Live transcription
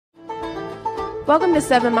Welcome to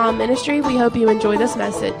 7 Mile Ministry. We hope you enjoy this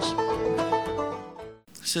message.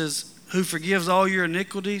 It says, who forgives all your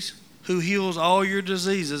iniquities, who heals all your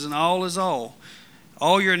diseases, and all is all.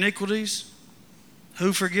 All your iniquities,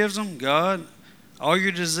 who forgives them? God. All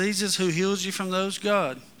your diseases, who heals you from those?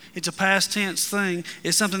 God. It's a past tense thing.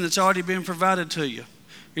 It's something that's already been provided to you.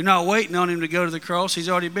 You're not waiting on him to go to the cross. He's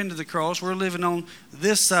already been to the cross. We're living on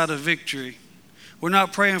this side of victory. We're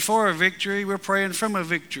not praying for a victory. We're praying from a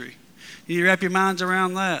victory. You need to wrap your minds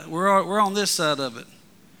around that. We're on this side of it.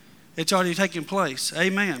 It's already taken place.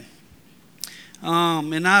 Amen.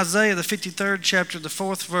 In Isaiah, the 53rd chapter, the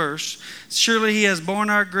 4th verse, surely he has borne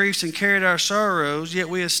our griefs and carried our sorrows, yet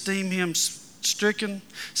we esteem him stricken,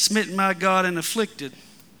 smitten by God, and afflicted.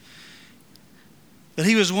 But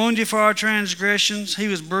he was wounded for our transgressions, he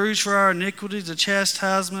was bruised for our iniquities, the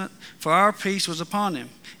chastisement for our peace was upon him,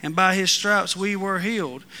 and by his stripes we were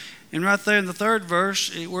healed. And right there in the 3rd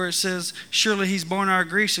verse, where it says, surely he's borne our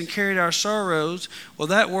griefs and carried our sorrows. Well,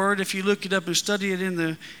 that word, if you look it up and study it in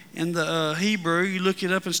the Hebrew, you look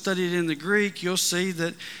it up and study it in the Greek, you'll see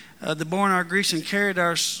that the borne our griefs and carried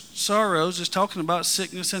our sorrows is talking about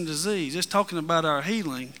sickness and disease. It's talking about our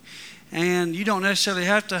healing. And you don't necessarily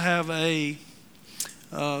have to have a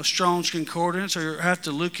Strong's Concordance or have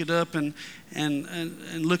to look it up and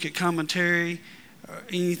look at commentary or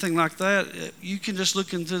anything like that. You can just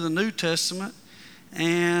look into the New Testament,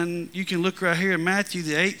 and you can look right here in Matthew,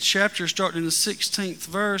 the 8th chapter, starting in the 16th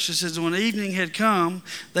verse. It says, when evening had come,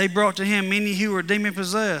 they brought to him many who were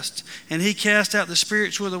demon-possessed, and he cast out the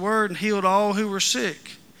spirits with a word and healed all who were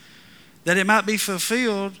sick, that it might be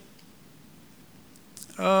fulfilled,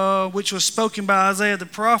 which was spoken by Isaiah the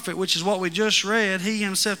prophet, which is what we just read. He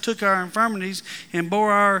himself took our infirmities and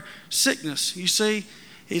bore our sickness. You see,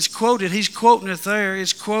 it's quoted. He's quoting it there.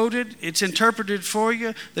 It's quoted. It's interpreted for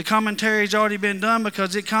you. The commentary's already been done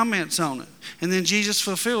because it comments on it. And then Jesus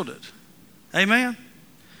fulfilled it. Amen?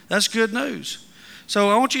 That's good news.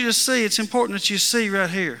 So I want you to see, it's important that you see right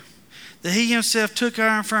here, that he himself took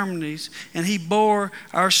our infirmities and he bore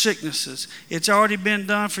our sicknesses. It's already been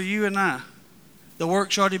done for you and I. The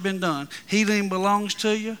work's already been done. Healing belongs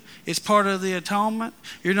to you. It's part of the atonement.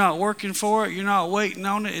 You're not working for it. You're not waiting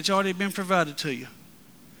on it. It's already been provided to you.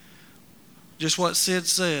 Just what Sid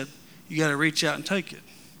said, you got to reach out and take it.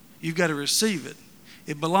 You've got to receive it.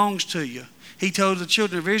 It belongs to you. He told the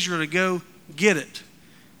children of Israel to go get it.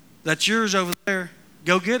 That's yours over there.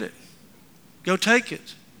 Go get it. Go take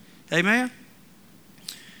it. Amen?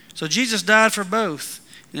 So Jesus died for both.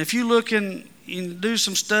 And if you look and do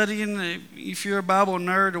some studying, if you're a Bible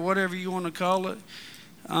nerd or whatever you want to call it,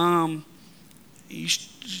 you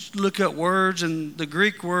look up words, and the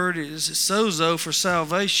Greek word is sozo for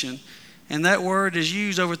salvation. And that word is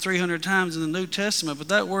used over 300 times in the New Testament. But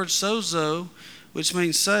that word sozo, which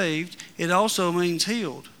means saved, it also means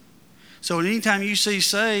healed. So anytime you see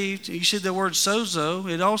saved, you see the word sozo,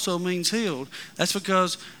 it also means healed. That's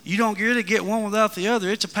because you don't really get one without the other.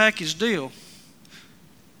 It's a package deal.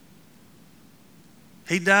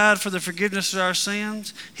 He died for the forgiveness of our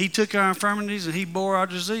sins. He took our infirmities and he bore our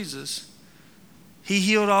diseases. He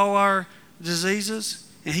healed all our diseases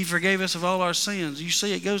and he forgave us of all our sins. You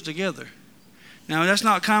see, it goes together. Now, that's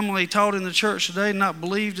not commonly taught in the church today, not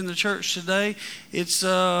believed in the church today. It's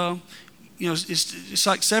it's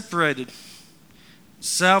like separated.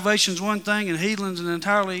 Salvation's one thing and healing's an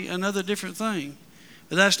entirely another different thing.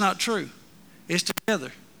 But that's not true. It's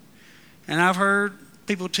together. And I've heard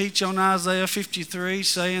people teach on Isaiah 53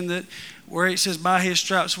 saying that where it says by his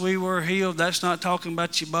stripes we were healed, that's not talking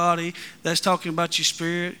about your body, that's talking about your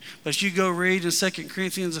spirit. But if you go read in 2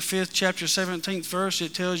 Corinthians the 5th chapter 17th verse,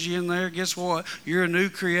 it tells you in there, guess what? You're a new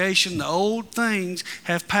creation. The old things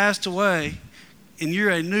have passed away and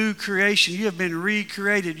you're a new creation. You have been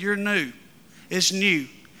recreated. You're new. It's new.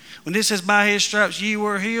 When it says by his stripes you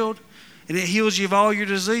were healed and it heals you of all your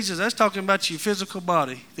diseases, that's talking about your physical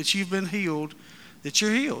body, that you've been healed, that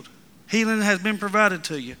you're healed. Healing has been provided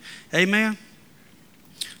to you. Amen?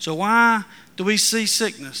 So why do we see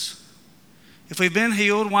sickness? If we've been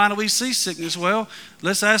healed, why do we see sickness? Well,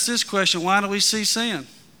 let's ask this question. Why do we see sin?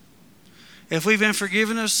 If we've been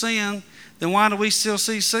forgiven of sin, then why do we still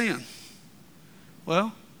see sin?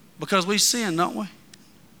 Well, because we sin, don't we?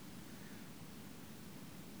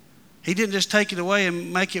 He didn't just take it away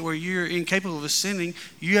and make it where you're incapable of sinning.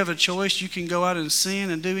 You have a choice. You can go out and sin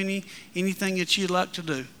and do anything that you'd like to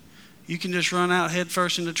do. You can just run out head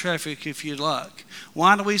first into traffic if you'd like.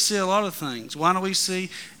 Why do we see a lot of things? Why do we see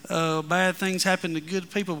bad things happen to good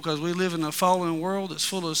people? Because we live in a fallen world that's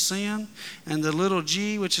full of sin. And the little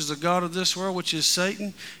G, which is the god of this world, which is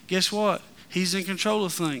Satan, guess what? He's in control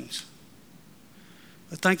of things.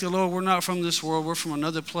 Thank the Lord we're not from this world. We're from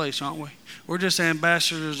another place, aren't we? We're just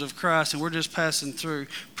ambassadors of Christ, and we're just passing through.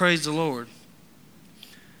 Praise the Lord.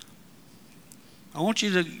 I want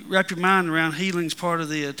you to wrap your mind around healing's part of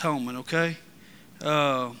the atonement, okay?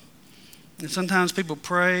 And sometimes people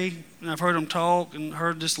pray, and I've heard them talk and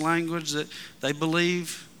heard this language that they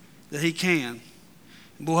believe that he can.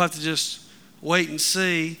 And we'll have to just wait and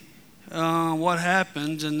see what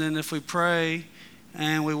happens, and then if we pray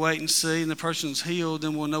and we wait and see and the person's healed,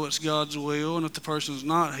 then we'll know it's God's will. And if the person's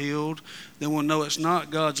not healed, then we'll know it's not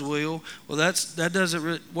God's will. Well, that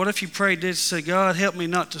doesn't what if you prayed this and say, God, help me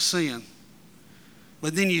not to sin?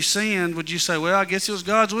 But then you sinned, would you say, well, I guess it was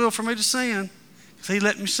God's will for me to sin because he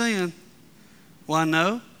let me sin? Why,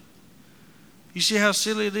 no. You see how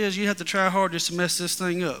silly it is? You have to try hard just to mess this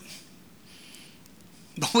thing up.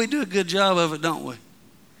 But we do a good job of it, don't we?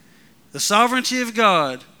 The sovereignty of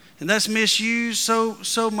God, and that's misused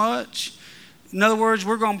so much. In other words,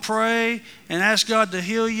 we're going to pray and ask God to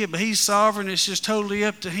heal you, but he's sovereign. It's just totally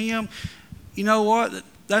up to him. You know what?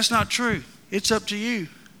 That's not true. It's up to you.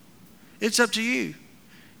 It's up to you.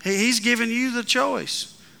 He's given you the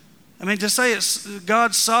choice. I mean, to say it's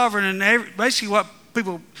God's sovereign, and basically what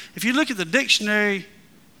people, if you look at the dictionary,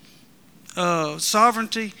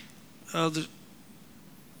 sovereignty,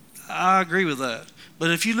 I agree with that. But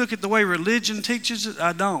if you look at the way religion teaches it,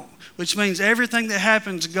 I don't. Which means everything that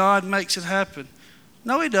happens, God makes it happen.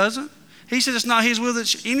 No, he doesn't. He said it's not his will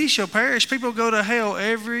that any shall perish. People go to hell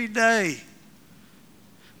every day.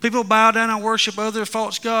 People bow down and worship other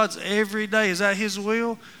false gods every day. Is that his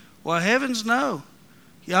will? Well, heavens, no.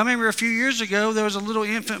 Yeah, I remember a few years ago, there was a little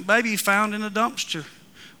infant baby found in a dumpster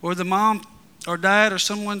where the mom or dad or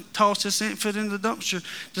someone tossed this infant in the dumpster.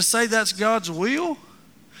 To say that's God's will,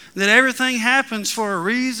 that everything happens for a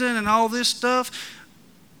reason and all this stuff,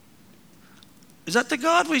 is that the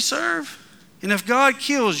God we serve? And if God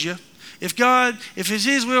kills you, if it's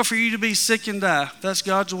his will for you to be sick and die, that's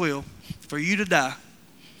God's will, for you to die,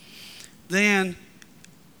 then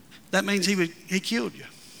that means he killed you.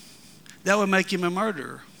 That would make him a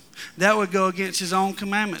murderer. That would go against his own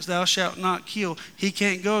commandments. Thou shalt not kill. He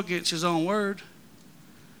can't go against his own word.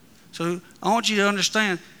 So I want you to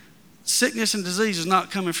understand, sickness and disease is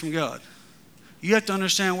not coming from God. You have to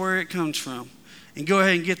understand where it comes from. And go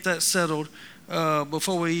ahead and get that settled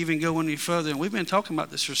before we even go any further. And we've been talking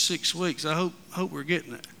about this for 6 weeks. I hope we're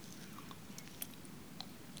getting it.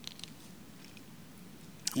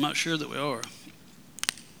 I'm not sure that we are.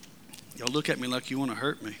 Y'all look at me like you want to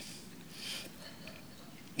hurt me.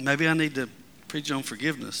 Maybe I need to preach on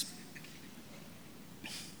forgiveness.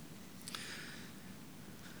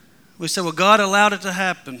 We said, well, God allowed it to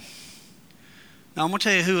happen. Now, I'm going to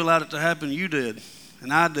tell you who allowed it to happen. You did,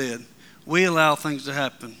 and I did. We allow things to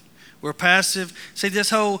happen. We're passive. See, this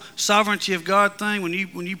whole sovereignty of God thing, when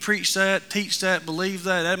you preach that, teach that, believe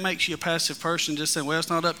that, that makes you a passive person, just saying, well, it's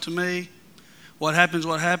not up to me. What happens,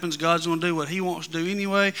 God's going to do what he wants to do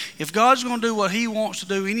anyway. If God's going to do what he wants to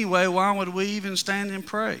do anyway, why would we even stand and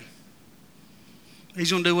pray? He's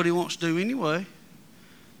going to do what he wants to do anyway.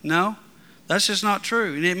 No, that's just not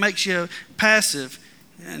true. And it makes you passive.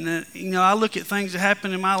 And, I look at things that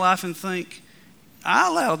happen in my life and think, I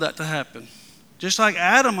allowed that to happen. Just like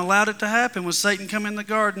Adam allowed it to happen when Satan came in the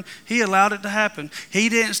garden, he allowed it to happen. He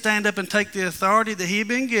didn't stand up and take the authority that he had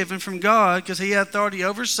been given from God because he had authority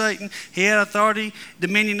over Satan. He had authority,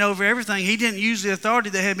 dominion over everything. He didn't use the authority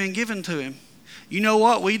that had been given to him. You know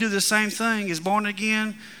what? We do the same thing as born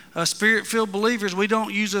again, spirit-filled believers. We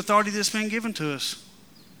don't use the authority that's been given to us.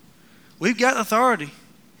 We've got authority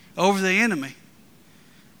over the enemy.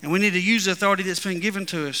 And we need to use the authority that's been given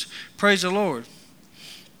to us. Praise the Lord.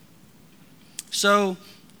 So,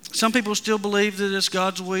 some people still believe that it's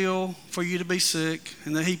God's will for you to be sick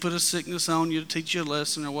and that he put a sickness on you to teach you a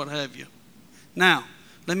lesson or what have you. Now,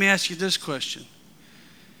 let me ask you this question.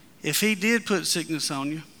 If he did put sickness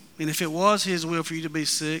on you, and if it was his will for you to be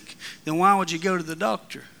sick, then why would you go to the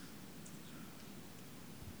doctor?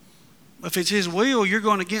 If it's his will, you're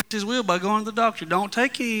going against his will by going to the doctor. Don't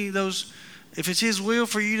take any of those. If it's his will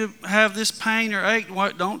for you to have this pain or ache,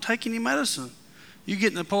 don't take any medicine. You're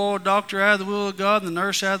getting the poor doctor out of the will of God, the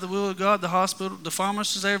nurse out of the will of God, the hospital, the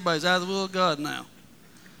pharmacist, everybody's out of the will of God now.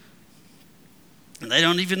 And they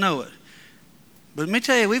don't even know it. But let me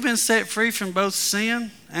tell you, we've been set free from both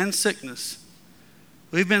sin and sickness.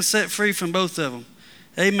 We've been set free from both of them.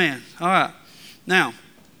 Amen. All right. Now,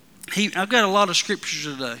 I've got a lot of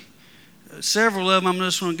scriptures today. Several of them I'm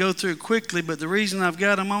just going to go through quickly, but the reason I've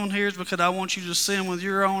got them on here is because I want you to see them with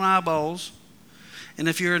your own eyeballs. And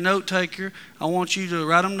if you're a note taker, I want you to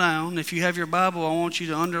write them down. If you have your Bible, I want you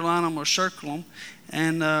to underline them or circle them.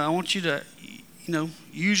 And I want you to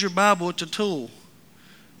use your Bible. It's a tool.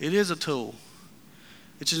 It is a tool.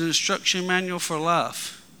 It's an instruction manual for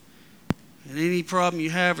life. And any problem you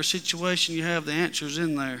have or situation you have, the answer's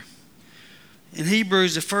in there. In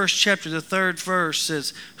Hebrews, the 1st chapter, the 3rd verse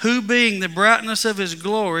says, who being the brightness of his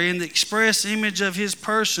glory and the express image of his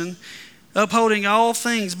person, upholding all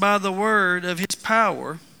things by the word of his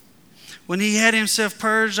power, when he had himself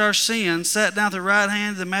purged our sins, sat down at the right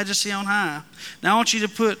hand of the majesty on high. Now I want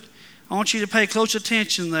you to pay close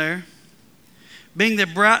attention there. Being the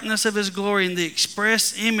brightness of his glory and the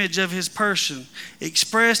express image of his person.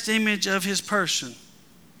 Expressed image of his person.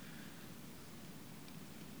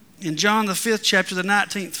 In John the 5th chapter, the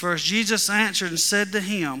 19th verse, Jesus answered and said to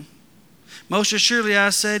him, most assuredly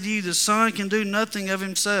I say to you, the Son can do nothing of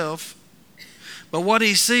himself, but what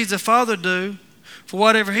he sees the Father do, for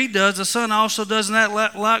whatever he does, the Son also does in that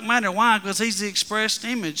like manner. Why? Because he's the expressed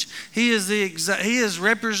image. He is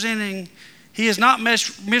not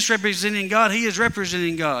misrepresenting God. He is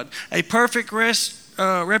representing God. A perfect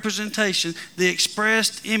representation, the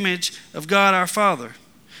expressed image of God our Father.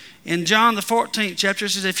 In John the 14th chapter, it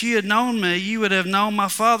says, if you had known me, you would have known my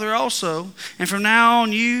Father also. And from now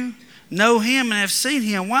on, you know him and have seen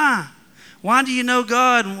him. Why? Why do you know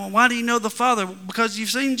God? And why do you know the Father? Because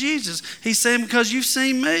you've seen Jesus. He's saying, because you've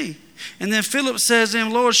seen me. And then Philip says to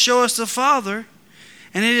him, Lord, show us the Father,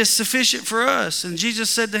 and it is sufficient for us. And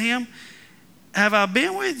Jesus said to him, have I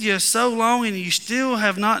been with you so long, and you still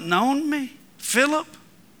have not known me, Philip?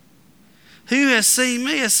 Who has seen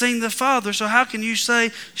me has seen the Father. So how can you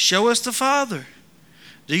say, show us the Father?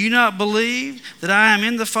 Do you not believe that I am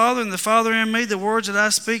in the Father and the Father in me? The words that I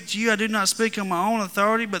speak to you, I do not speak on my own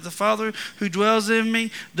authority, but the Father who dwells in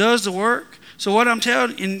me does the work. So what I'm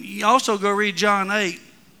telling you, and you also go read John 8.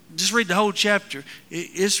 Just read the whole chapter.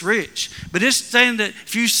 It's rich. But it's saying that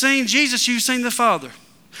if you've seen Jesus, you've seen the Father.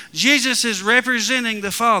 Jesus is representing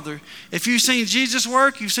the Father. If you've seen Jesus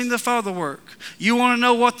work, you've seen the Father work. You want to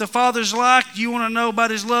know what the Father's like? You want to know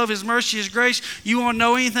about his love, his mercy, his grace? You want to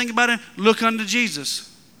know anything about him? Look unto Jesus.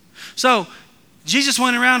 So, Jesus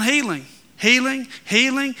went around healing. Healing.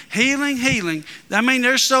 I mean,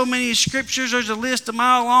 there's so many scriptures. There's a list a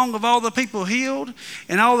mile long of all the people healed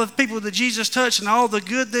and all the people that Jesus touched and all the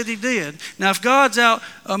good that he did. Now, if God's out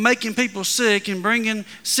making people sick and bringing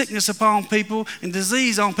sickness upon people and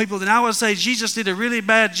disease on people, then I would say Jesus did a really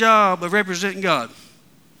bad job of representing God.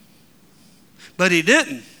 But he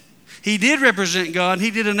didn't. He did represent God, and he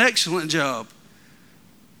did an excellent job.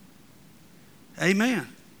 Amen.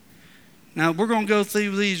 Now, we're going to go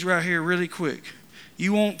through these right here really quick.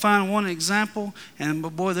 You won't find one example, and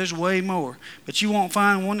boy, there's way more. But you won't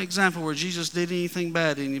find one example where Jesus did anything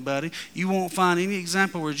bad to anybody. You won't find any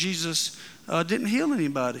example where Jesus didn't heal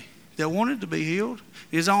anybody that wanted to be healed.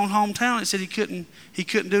 In his own hometown, it said he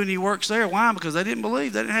couldn't do any works there. Why? Because they didn't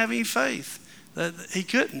believe. They didn't have any faith that he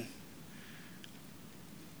couldn't.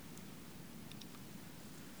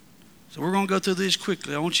 So we're going to go through these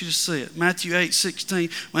quickly. I want you to see it. Matthew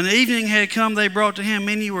 8:16. When the evening had come, they brought to him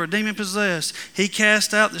many who were demon-possessed. He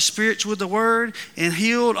cast out the spirits with the word and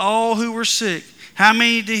healed all who were sick. How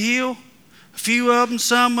many did he heal? A few of them,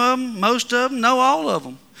 some of them, most of them? No, all of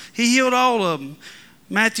them. He healed all of them.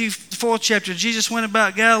 Matthew 4th chapter. Jesus went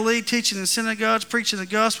about Galilee, teaching in synagogues, preaching the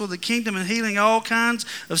gospel of the kingdom, and healing all kinds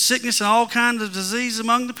of sickness and all kinds of disease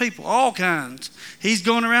among the people. All kinds. He's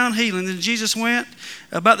going around healing. Then Jesus went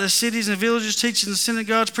about the cities and villages, teaching in the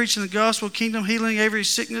synagogues, preaching the gospel of the kingdom, healing every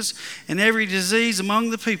sickness and every disease among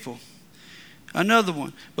the people. Another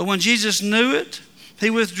one. But when Jesus knew it, he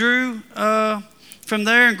withdrew from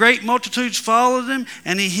there, and great multitudes followed him,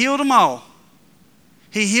 and he healed them all.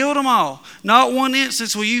 He healed them all. Not one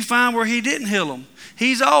instance will you find where he didn't heal them.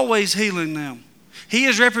 He's always healing them. He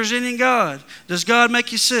is representing God. Does God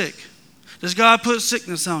make you sick? Does God put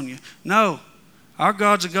sickness on you? No. Our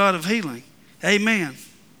God's a God of healing. Amen.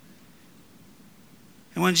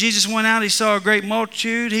 And when Jesus went out, he saw a great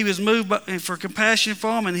multitude. He was moved for compassion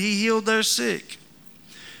for them, and he healed their sick.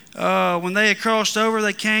 When they had crossed over,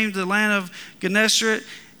 they came to the land of Gennesaret,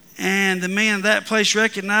 and the men of that place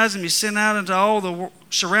recognized him. He sent out into all the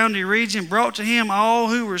surrounding region, brought to him all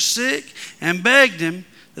who were sick, and begged him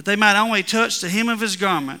that they might only touch the hem of his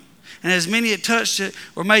garment. And as many had touched it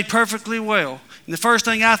were made perfectly well. And the first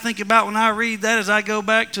thing I think about when I read that is I go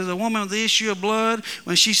back to the woman with the issue of blood,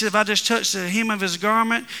 when she said, if I just touch the hem of his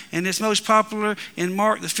garment, and it's most popular in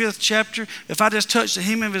Mark, the 5th chapter, if I just touch the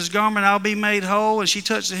hem of his garment, I'll be made whole. And she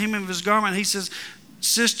touched the hem of his garment, and he says,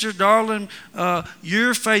 sister, darling,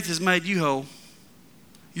 your faith has made you whole.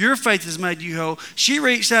 Your faith has made you whole. She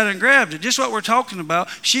reached out and grabbed it. Just what we're talking about.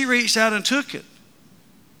 She reached out and took it.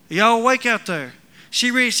 Y'all awake out there? She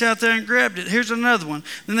reached out there and grabbed it. Here's another one.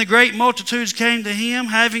 Then the great multitudes came to him,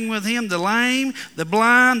 having with him the lame, the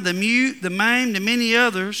blind, the mute, the maimed, and many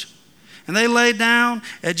others. And they lay down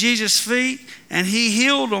at Jesus' feet, and he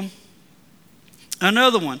healed them.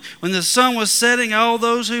 Another one. When the sun was setting, all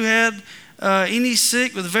those who had any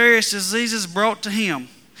sick with various diseases brought to him.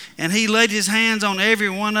 And he laid his hands on every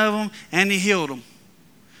one of them, and he healed them.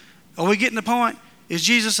 Are we getting the point? Is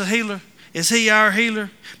Jesus a healer? Is he our healer?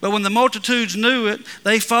 But when the multitudes knew it,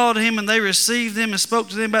 they followed him, and they received them and spoke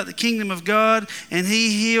to them about the kingdom of God, and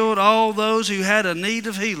he healed all those who had a need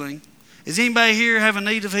of healing. Does anybody here have a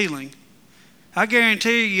need of healing? I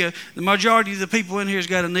guarantee you the majority of the people in here has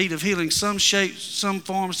got a need of healing, some shape, some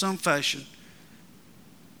form, some fashion.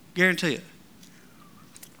 Guarantee it.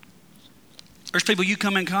 There's people you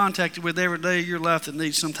come in contact with every day of your life that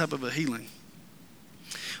need some type of a healing.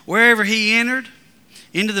 Wherever he entered,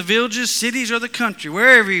 into the villages, cities, or the country,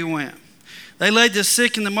 wherever he went, they laid the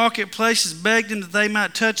sick in the marketplaces, begged him that they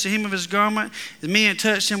might touch the hem of his garment. The men that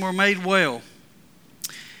touched him were made well.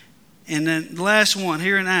 And then the last one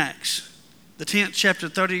here in Acts, the 10th chapter,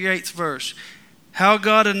 38th verse. How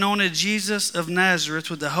God anointed Jesus of Nazareth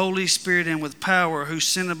with the Holy Spirit and with power, who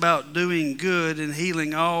sent about doing good and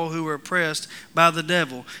healing all who were oppressed by the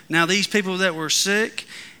devil. Now these people that were sick,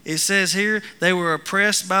 it says here, they were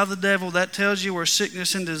oppressed by the devil. That tells you where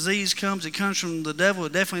sickness and disease comes. It comes from the devil.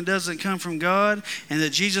 It definitely doesn't come from God. And that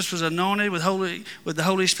Jesus was anointed with the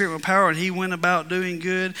Holy Spirit with power, and he went about doing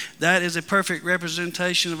good. That is a perfect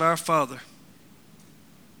representation of our Father.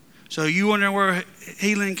 So you wondering where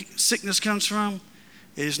healing sickness comes from?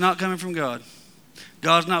 It is not coming from God.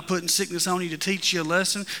 God's not putting sickness on you to teach you a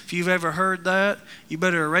lesson. If you've ever heard that, you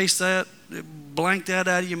better erase that, blank that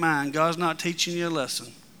out of your mind. God's not teaching you a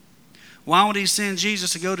lesson. Why would he send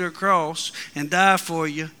Jesus to go to a cross and die for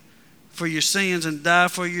you, for your sins, and die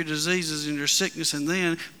for your diseases and your sickness, and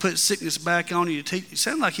then put sickness back on you to teach? It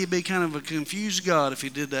sounds like he'd be kind of a confused God if he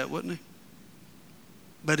did that, wouldn't he?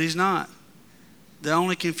 But he's not. The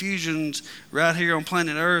only confusion's right here on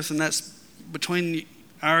planet Earth, and that's between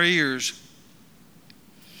our ears.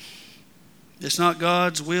 It's not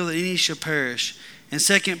God's will that any shall perish. In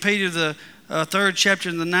 2 Peter, the 3rd chapter,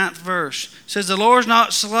 in the 9th verse, says, the Lord is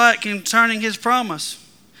not slack concerning his promise,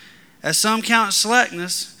 as some count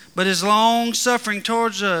slackness, but is long-suffering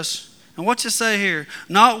towards us. And what's it say here?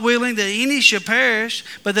 Not willing that any should perish,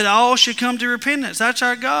 but that all should come to repentance. That's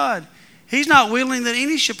our God. He's not willing that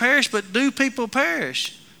any should perish, but do people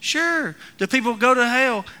perish? Sure. Do people go to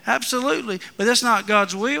hell? Absolutely. But that's not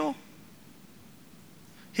God's will.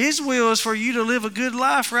 His will is for you to live a good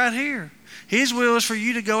life right here. His will is for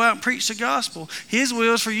you to go out and preach the gospel. His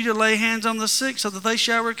will is for you to lay hands on the sick so that they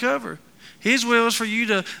shall recover. His will is for you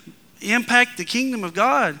to impact the kingdom of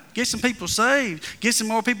God. Get some people saved. Get some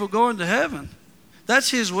more people going to heaven. That's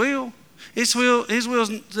his will. His will is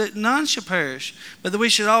that none shall perish, but that we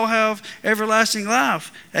should all have everlasting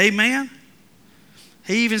life. Amen?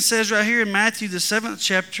 He even says right here in Matthew, the 7th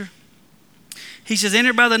chapter, he says,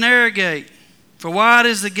 enter by the narrow gate, for wide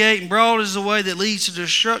is the gate and broad is the way that leads to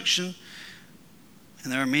destruction,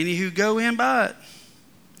 and there are many who go in by it.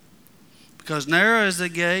 Because narrow is the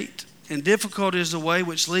gate and difficult is the way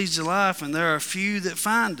which leads to life, and there are few that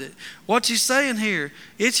find it. What's he saying here?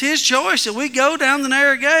 It's his choice that we go down the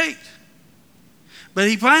narrow gate. But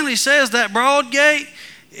he plainly says that broad gate,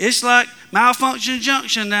 it's like Malfunction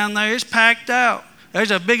Junction down there. It's packed out.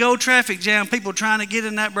 There's a big old traffic jam, people trying to get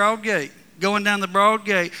in that broad gate, going down the broad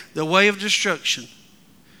gate, the way of destruction.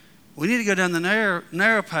 We need to go down the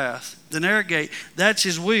narrow path, the narrow gate. That's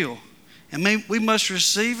his will. And we must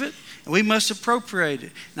receive it, and we must appropriate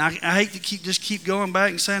it. Now, I hate to keep going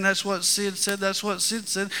back and saying that's what Sid said, that's what Sid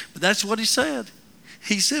said, but that's what he said.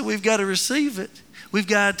 He said we've got to receive it. We've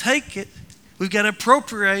got to take it. We've got to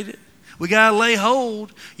appropriate it. We got to lay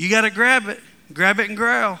hold. You got to grab it and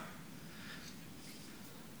growl.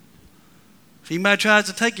 If anybody tries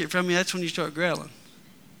to take it from you, that's when you start growling.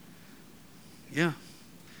 Yeah.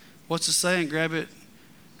 What's the saying? Grab it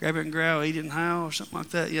and growl, eat it and howl, or something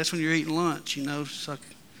like that. Yeah, that's when you're eating lunch, you know. It's like,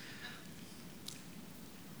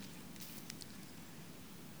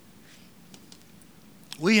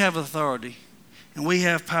 we have authority and we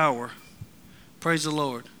have power. Praise the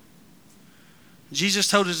Lord. Jesus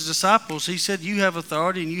told his disciples, he said, you have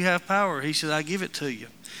authority and you have power. He said, I give it to you.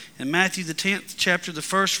 In Matthew, the 10th chapter, the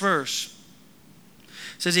 1st verse,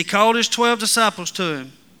 it says he called his 12 disciples to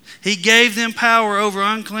him. He gave them power over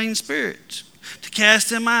unclean spirits, to cast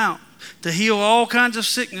them out, to heal all kinds of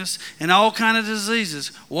sickness and all kinds of diseases.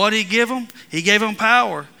 What did he give them? He gave them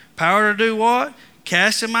power. Power to do what?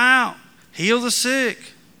 Cast them out, heal the sick,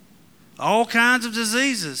 all kinds of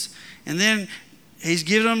diseases. And then He's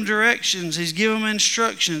giving them directions. He's giving them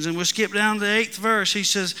instructions. And we'll skip down to the 8th verse. He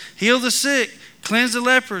says, heal the sick, cleanse the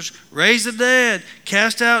lepers, raise the dead,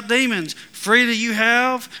 cast out demons. Freely you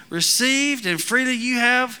have received, and freely you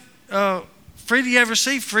have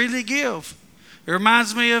received, freely give. It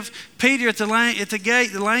reminds me of Peter at the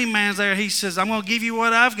gate. The lame man's there. He says, I'm going to give you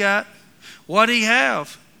what I've got. What did he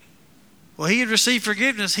have? Well, he had received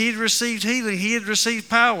forgiveness. He had received healing. He had received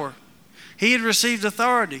power. He had received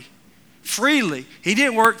authority freely. He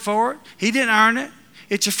didn't work for it. He didn't earn it.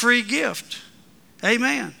 It's a free gift.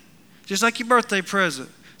 Amen. Just like your birthday present.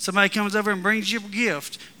 Somebody comes over and brings you a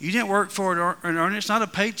gift. You didn't work for it and earn it. It's not a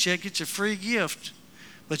paycheck. It's a free gift.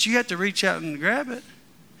 But you have to reach out and grab it.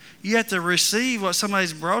 You have to receive what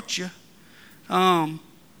somebody's brought you. So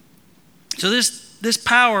this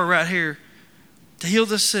power right here to heal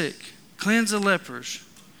the sick, cleanse the lepers,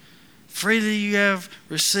 freely you have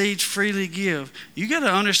received, freely give. You got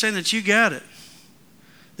to understand that you got it.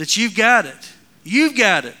 That you've got it. You've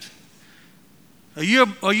got it.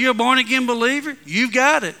 Are you a born-again believer? You've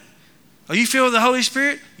got it. Are you filled with the Holy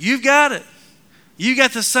Spirit? You've got it. You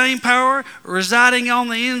got the same power residing on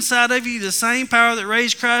the inside of you, the same power that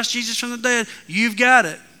raised Christ Jesus from the dead. You've got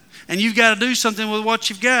it. And you've got to do something with what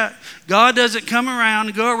you've got. God doesn't come around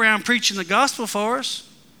and go around preaching the gospel for us.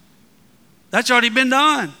 That's already been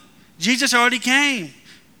done. Jesus already came.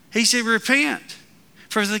 He said, repent,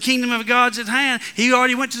 for the kingdom of God's at hand. He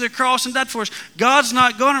already went to the cross and died for us. God's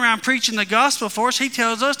not going around preaching the gospel for us. He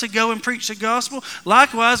tells us to go and preach the gospel.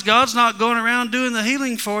 Likewise, God's not going around doing the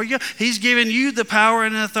healing for you. He's giving you the power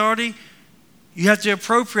and the authority. You have to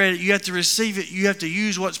appropriate it. You have to receive it. You have to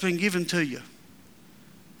use what's been given to you.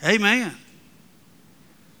 Amen.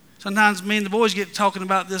 Sometimes me and the boys get talking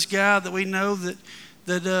about this guy that we know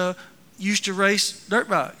that used to race dirt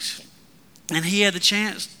bikes. And he had the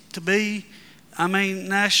chance to be,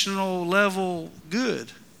 national level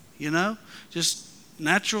good, just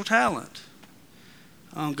natural talent,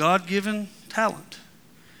 God-given talent.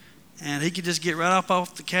 And he could just get right up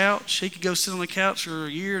off the couch. He could go sit on the couch for a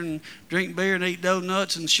year and drink beer and eat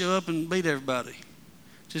donuts and show up and beat everybody.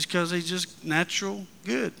 Just because he's just natural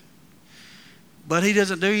good. But he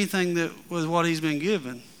doesn't do anything with what he's been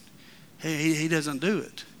given. He doesn't do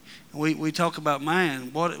it. We talk about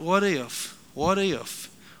man. What if? What if?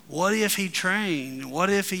 What if he trained? What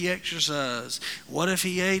if he exercised? What if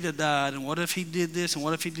he ate a diet? And what if he did this? And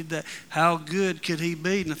what if he did that? How good could he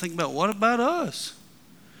be? And I think about, what about us?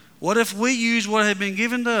 What if we use what had been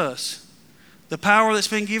given to us? The power that's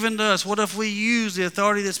been given to us. What if we use the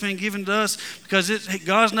authority that's been given to us? Because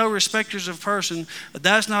God's no respecters of person.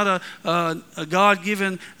 That's not a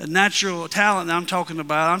God-given natural talent that I'm talking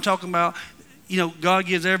about. I'm talking about, God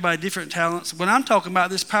gives everybody different talents. When I'm talking about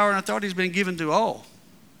this power and authority has been given to all.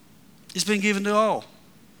 It's been given to all.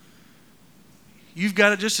 You've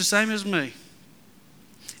got it just the same as me.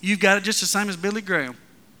 You've got it just the same as Billy Graham.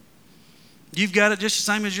 You've got it just the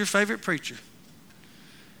same as your favorite preacher.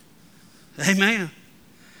 Amen.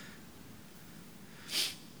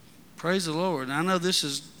 Praise the Lord. I know this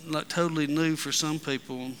is like totally new for some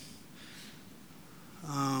people.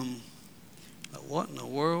 What in the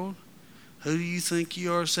world? Who do you think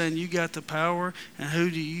you are saying you got the power? And who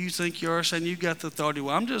do you think you are saying you got the authority?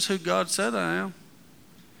 Well, I'm just who God said I am.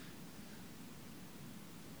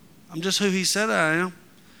 I'm just who He said I am.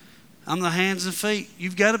 I'm the hands and feet.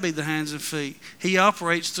 You've got to be the hands and feet. He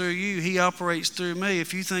operates through you. He operates through me.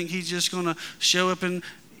 If you think He's just going to show up in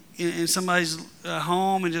somebody's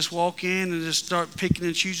home and just walk in and just start picking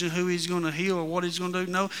and choosing who He's going to heal or what He's going to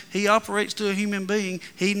do, no. He operates through a human being.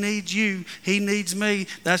 He needs you. He needs me.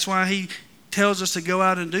 That's why He tells us to go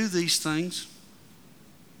out and do these things.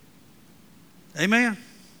 Amen.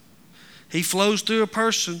 He flows through a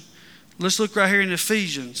person. Let's look right here in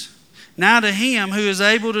Ephesians. Now to Him who is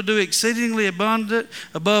able to do exceedingly abundant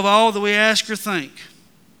above all that we ask or think.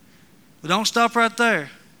 But don't stop right there.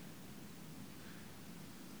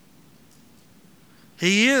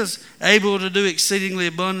 He is able to do exceedingly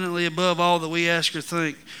abundantly above all that we ask or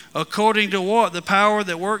think. According to what? The power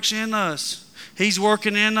that works in us. He's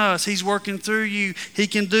working in us. He's working through you. He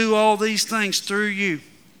can do all these things through you.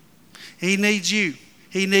 He needs you.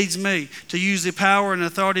 He needs me to use the power and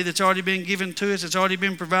authority that's already been given to us. It's already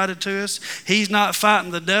been provided to us. He's not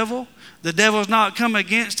fighting the devil. The devil's not come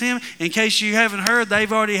against him. In case you haven't heard,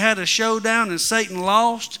 they've already had a showdown and Satan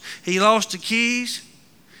lost. He lost the keys.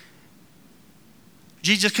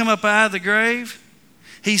 Jesus come up out of the grave.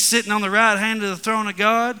 He's sitting on the right hand of the throne of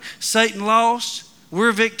God. Satan lost.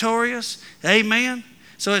 We're victorious. Amen.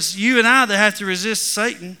 So it's you and I that have to resist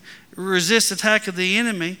Satan. resist the attack of the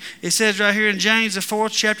enemy. It says right here in James, the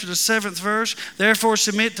 4th chapter, the 7th verse, therefore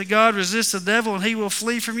submit to God, resist the devil, and he will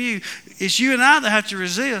flee from you. It's you and I that have to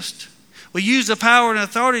resist. We use the power and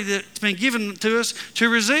authority that's been given to us to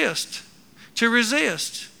resist. To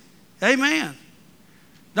resist. Amen.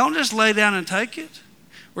 Don't just lay down and take it.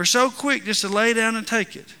 We're so quick just to lay down and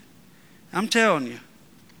take it. I'm telling you.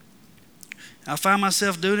 I find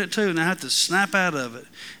myself doing it too, and I have to snap out of it.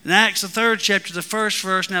 In Acts, the 3rd chapter, the 1st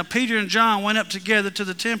verse, now Peter and John went up together to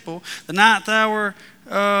the temple at the 9th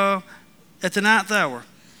hour.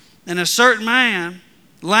 And a certain man,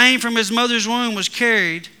 lame from his mother's womb, was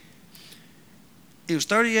carried. It was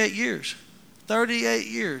 38 years. 38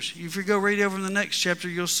 years. If you go read over in the next chapter,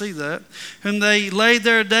 you'll see that. Whom they laid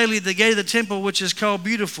there daily at the gate of the temple, which is called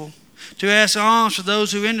Beautiful, to ask alms for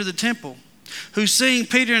those who enter the temple. Who, seeing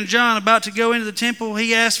Peter and John about to go into the temple,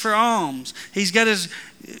 he asked for alms. He's got his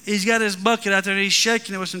bucket out there, and he's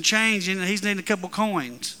shaking it with some change, and he's needing a couple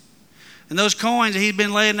coins. And those coins that he'd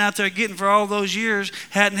been laying out there getting for all those years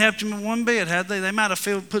hadn't helped him one bit, had they? They might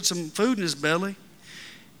have put some food in his belly.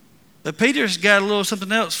 But Peter's got a little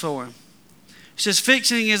something else for him. He says,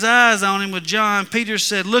 fixing his eyes on him with John, Peter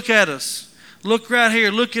said, look at us. Look right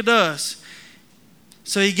here. Look at us.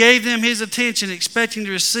 So he gave them his attention, expecting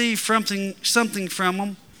to receive something from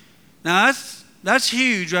them. Now, that's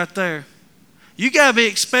huge right there. You got to be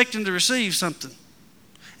expecting to receive something.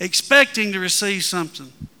 Expecting to receive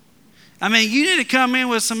something. I mean, you need to come in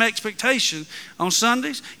with some expectation on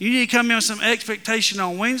Sundays. You need to come in with some expectation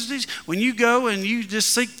on Wednesdays. When you go and you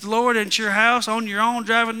just seek the Lord into your house on your own,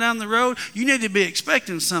 driving down the road, you need to be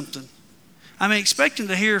expecting something. I mean, expecting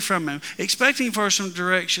to hear from Him. Expecting for some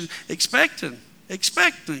direction. Expecting.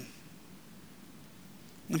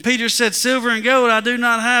 And Peter said, silver and gold I do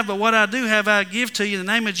not have, but what I do have I give to you. In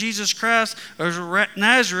the name of Jesus Christ of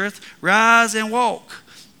Nazareth, rise and walk.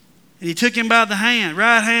 And he took him by the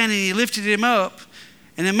right hand, and he lifted him up.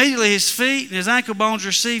 And immediately his feet and his ankle bones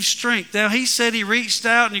received strength. Now he said he reached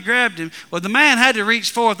out and he grabbed him. Well, the man had to reach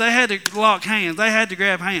forth. They had to lock hands. They had to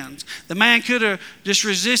grab hands. The man could have just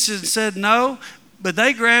resisted and said no, but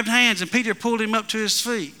they grabbed hands, and Peter pulled him up to his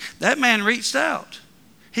feet. That man reached out.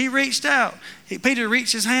 He reached out. Peter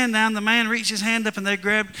reached his hand down. The man reached his hand up, and they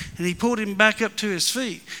grabbed, and he pulled him back up to his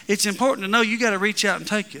feet. It's important to know you got to reach out and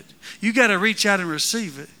take it. You got to reach out and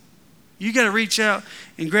receive it. You got to reach out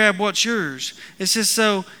and grab what's yours. It says,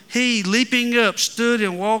 so he, leaping up, stood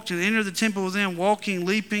and walked and entered the temple with them, walking,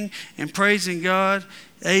 leaping, and praising God.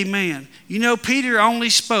 Amen. You know, Peter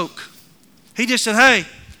only spoke. He just said, hey,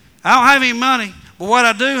 I don't have any money, but what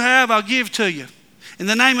I do have, I'll give to you. In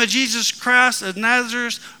the name of Jesus Christ of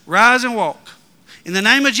Nazareth, rise and walk. In the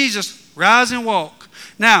name of Jesus, rise and walk.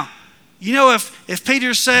 Now, you know, if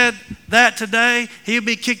Peter said that today, he'd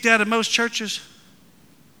be kicked out of most churches.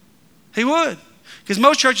 He would. Because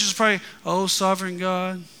most churches pray, oh, sovereign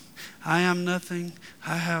God, I am nothing.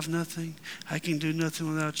 I have nothing. I can do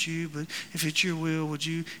nothing without you. But if it's your will, would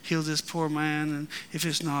you heal this poor man? And if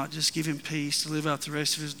it's not, just give him peace to live out the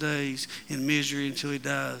rest of his days in misery until he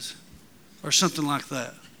dies. Or something like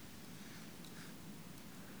that.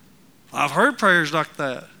 I've heard prayers like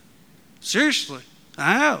that. Seriously,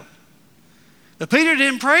 I have. But Peter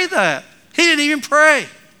didn't pray that. He didn't even pray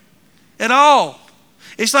at all.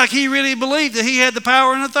 It's like he really believed that he had the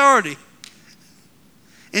power and authority.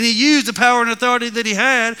 And he used the power and authority that he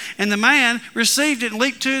had, and the man received it and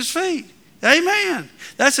leaped to his feet. Amen.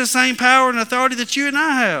 That's the same power and authority that you and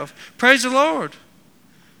I have. Praise the Lord.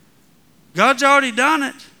 God's already done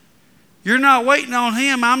it. You're not waiting on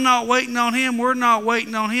Him. I'm not waiting on Him. We're not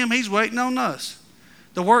waiting on Him. He's waiting on us.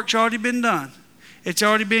 The work's already been done. It's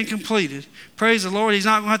already been completed. Praise the Lord. He's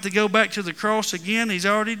not going to have to go back to the cross again. He's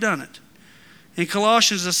already done it. In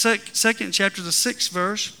Colossians, the 2nd chapter, the 6th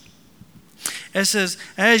verse, it says,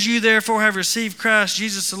 as you therefore have received Christ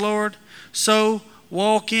Jesus the Lord, so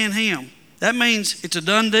walk in Him. That means it's a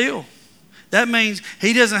done deal. That means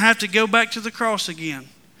He doesn't have to go back to the cross again.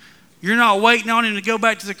 You're not waiting on Him to go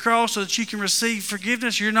back to the cross so that you can receive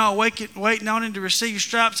forgiveness. You're not waiting on Him to receive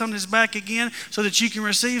stripes on His back again so that you can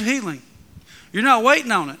receive healing. You're not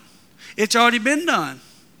waiting on it. It's already been done.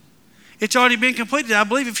 It's already been completed. I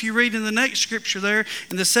believe if you read in the next scripture there,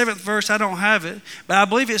 in the 7th verse, I don't have it, but I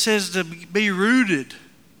believe it says to be rooted.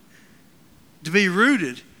 To be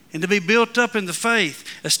rooted and to be built up in the faith,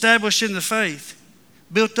 established in the faith,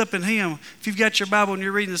 built up in Him. If you've got your Bible and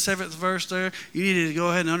you're reading the 7th verse there, you need to go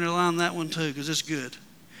ahead and underline that one too, because it's good.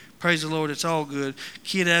 Praise the Lord, it's all good.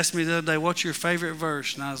 Kid asked me the other day, what's your favorite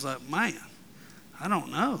verse? And I was like, man, I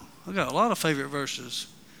don't know. I got a lot of favorite verses.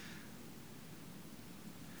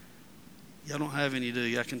 Y'all don't have any, do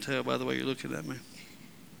you? I can tell by the way you're looking at me.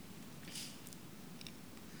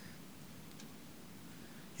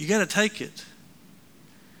 You got to take it.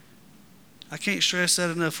 I can't stress that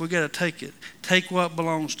enough. We got to take it. Take what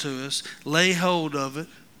belongs to us. Lay hold of it.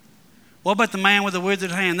 What about the man with the withered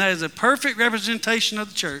hand? That is a perfect representation of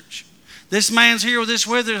the church. This man's here with this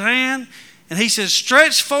withered hand, and he says,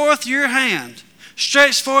 stretch forth your hand.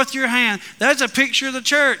 Stretch forth your hand. That's a picture of the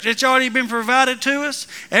church. It's already been provided to us.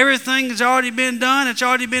 Everything has already been done. It's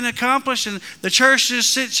already been accomplished, and the church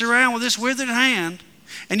just sits around with this withered hand,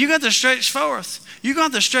 and you got to stretch forth. You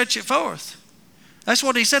got to stretch it forth. That's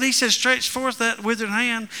what he said. He said, stretch forth that withered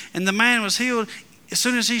hand, and the man was healed as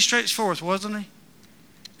soon as he stretched forth, wasn't he?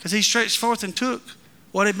 Because he stretched forth and took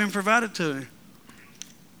what had been provided to him.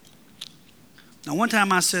 Now, one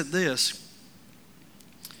time I said this.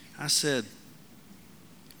 I said,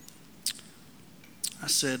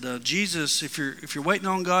 Jesus, if you're waiting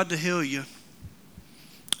on God to heal you,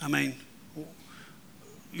 I mean,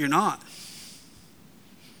 you're not.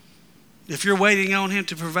 If you're waiting on Him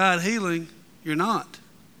to provide healing, you're not.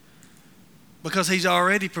 Because He's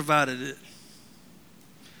already provided it.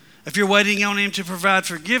 If you're waiting on Him to provide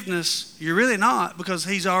forgiveness, you're really not, because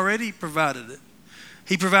He's already provided it.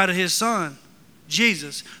 He provided His Son,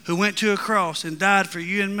 Jesus, who went to a cross and died for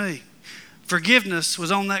you and me. Forgiveness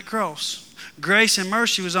was on that cross. Grace and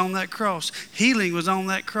mercy was on that cross. Healing was on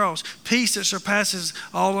that cross. Peace that surpasses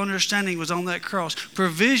all understanding was on that cross.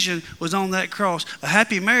 Provision was on that cross. A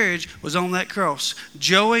happy marriage was on that cross.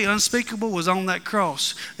 Joy unspeakable was on that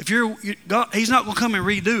cross. He's not going to come and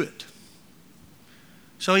redo it.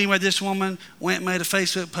 So anyway, this woman went and made a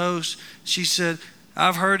Facebook post. She said,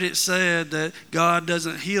 I've heard it said that God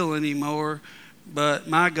doesn't heal anymore, but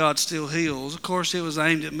my God still heals. Of course, it was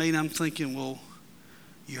aimed at me, and I'm thinking, well,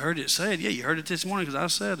 you heard it said. Yeah, you heard it this morning because I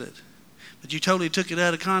said it. But you totally took it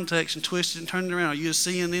out of context and twisted and turned it around. Are you a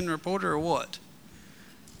CNN reporter or what?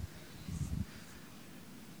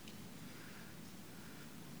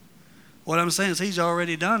 What I'm saying is He's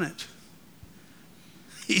already done it.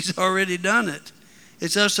 He's already done it.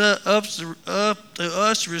 It's up to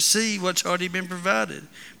us to receive what's already been provided.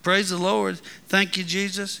 Praise the Lord. Thank you,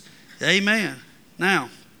 Jesus. Amen. Now,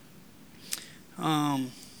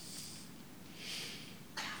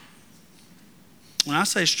 when I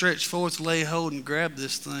say stretch forth, lay hold, and grab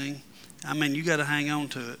this thing, I mean you got to hang on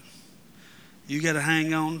to it. You got to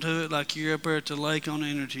hang on to it like you're up there at the lake on the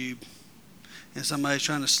inner tube, and somebody's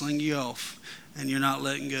trying to sling you off, and you're not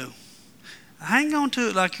letting go. Hang on to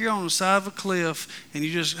it like you're on the side of a cliff and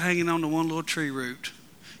you're just hanging on to one little tree root,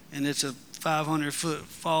 and it's a 500-foot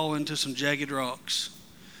fall into some jagged rocks.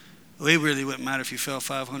 Well, it really wouldn't matter if you fell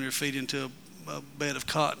 500 feet into a bed of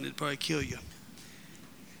cotton. It'd probably kill you.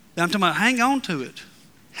 But I'm talking about hang on to it.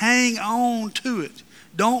 Hang on to it.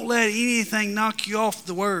 Don't let anything knock you off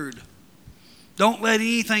the Word. Don't let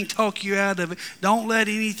anything talk you out of it. Don't let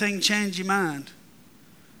anything change your mind.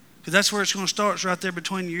 Because that's where it's going to start. It's right there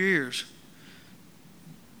between your ears.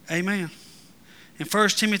 Amen. In 1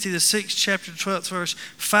 Timothy, the 6th chapter, 12th verse,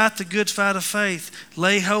 fight the good fight of faith.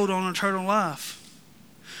 Lay hold on eternal life,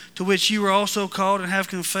 to which you were also called and have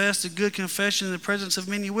confessed a good confession in the presence of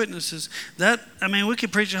many witnesses. We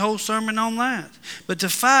could preach a whole sermon on that. But to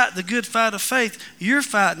fight the good fight of faith, you're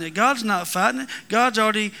fighting it. God's not fighting it. God's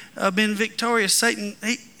already been victorious. Satan,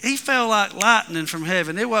 he fell like lightning from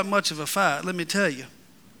heaven. It wasn't much of a fight, let me tell you.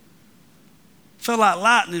 Fell like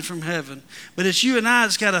lightning from heaven. But it's you and I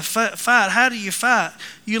that's got to fight. How do you fight?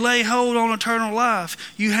 You lay hold on eternal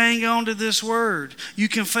life. You hang on to this word. You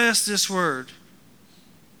confess this word.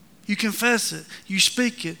 You confess it. You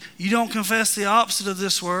speak it. You don't confess the opposite of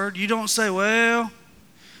this word. You don't say, well,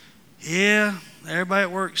 yeah, everybody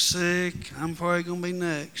at work's sick. I'm probably going to be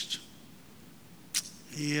next.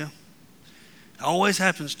 Yeah. It always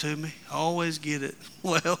happens to me. I always get it.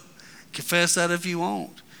 Well, confess that if you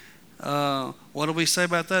want. What do we say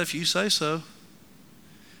about that? If you say so.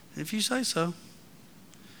 If you say so.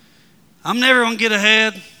 I'm never going to get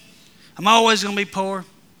ahead. I'm always going to be poor.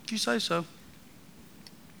 If you say so.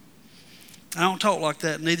 I don't talk like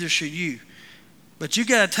that. Neither should you. But you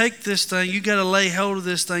got to take this thing. You got to lay hold of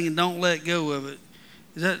this thing and don't let go of it.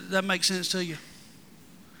 Does that make sense to you?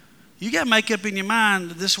 You got to make up in your mind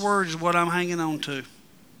that this word is what I'm hanging on to.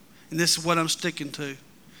 And this is what I'm sticking to.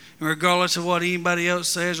 And regardless of what anybody else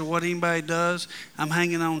says or what anybody does, I'm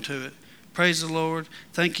hanging on to it. Praise the Lord.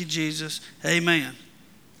 Thank you, Jesus. Amen.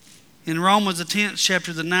 In Romans, the 10th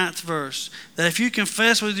chapter, the 9th verse, that if you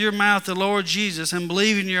confess with your mouth the Lord Jesus and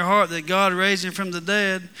believe in your heart that God raised him from the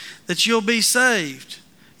dead, that you'll be saved.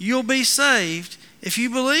 You'll be saved if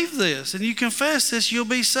you believe this. And you confess this, you'll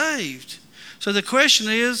be saved. So the question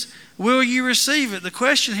is, will you receive it? The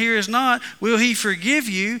question here is not, will he forgive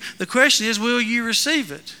you? The question is, will you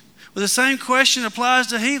receive it? Well, the same question applies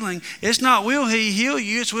to healing. It's not will He heal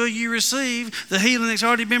you, it's will you receive the healing that's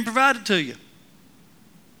already been provided to you.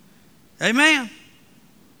 Amen.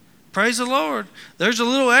 Praise the Lord. There's a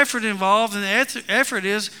little effort involved, and the effort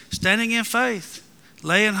is standing in faith,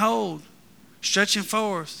 laying hold, stretching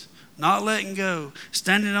forth, not letting go,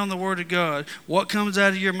 standing on the Word of God. What comes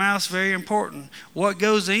out of your mouth is very important. What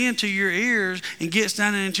goes into your ears and gets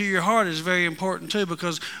down into your heart is very important too,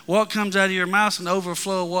 because what comes out of your mouth is an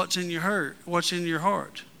overflow of what's in your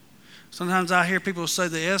heart. Sometimes I hear people say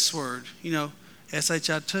the S word,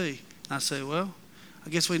 S-H-I-T. I say, well, I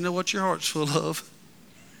guess we know what your heart's full of.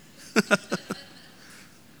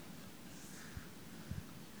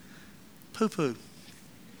 Poo-poo.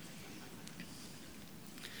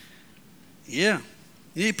 Yeah.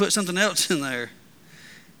 You need to put something else in there.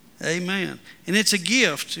 Amen. And it's a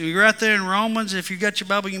gift. You're right there in Romans. If you've got your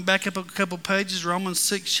Bible, you can back up a couple pages. Romans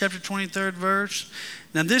 6, chapter 23rd verse.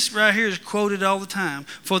 Now this right here is quoted all the time.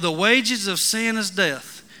 For the wages of sin is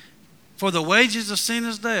death. For the wages of sin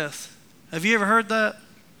is death. Have you ever heard that?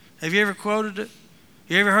 Have you ever quoted it?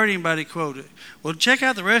 You ever heard anybody quote it? Well, check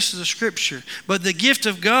out the rest of the scripture. But the gift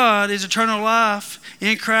of God is eternal life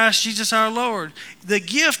in Christ Jesus our Lord. The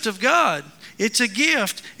gift of God. It's a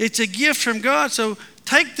gift. It's a gift from God. So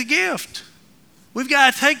take the gift. We've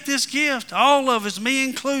got to take this gift. All of us, me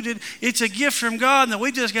included. It's a gift from God, and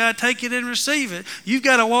we just got to take it and receive it. You've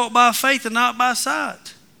got to walk by faith and not by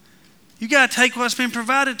sight. You've got to take what's been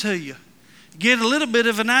provided to you. Get a little bit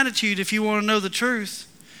of an attitude if you want to know the truth.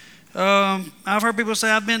 I've heard people say,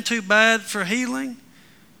 I've been too bad for healing.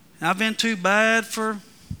 I've been too bad for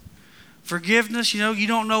forgiveness. You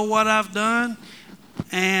don't know what I've done.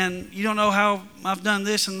 And you don't know how I've done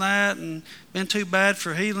this and that and been too bad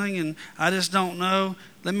for healing. And I just don't know.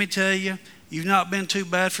 Let me tell you, you've not been too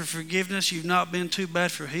bad for forgiveness. You've not been too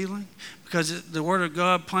bad for healing. Because the Word of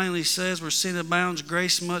God plainly says where sin abounds,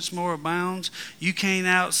 grace much more abounds. You can't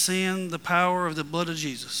out-sin the power of the blood of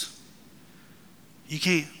Jesus. You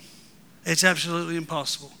can't. It's absolutely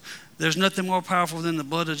impossible. There's nothing more powerful than the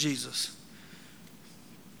blood of Jesus.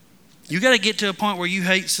 You got to get to a point where you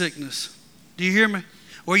hate sickness. Do you hear me?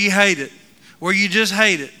 Where you hate it. Where you just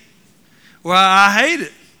hate it. Well, I hate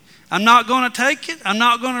it. I'm not going to take it. I'm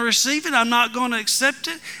not going to receive it. I'm not going to accept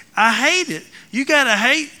it. I hate it. You got to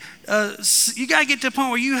hate. You got to get to a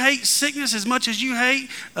point where you hate sickness as much as you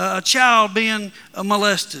hate a child being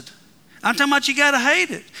molested. I'm talking about you got to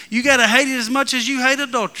hate it. You got to hate it as much as you hate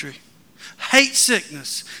adultery. Hate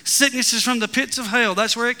sickness. Sickness is from the pits of hell.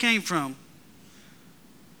 That's where it came from.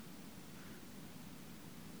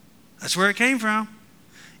 That's where it came from.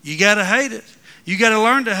 You got to hate it. You got to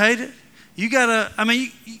learn to hate it. You got to,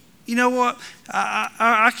 you know what?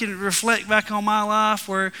 I can reflect back on my life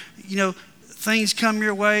where, things come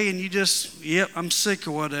your way and you just, I'm sick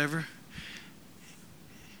or whatever.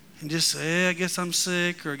 And just say, I guess I'm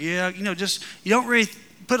sick, or you don't really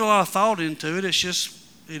put a lot of thought into it. It's just,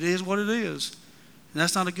 it is what it is. And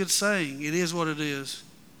that's not a good saying. It is what it is.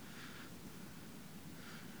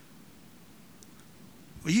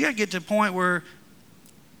 Well, you got to get to a point where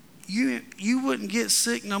you wouldn't get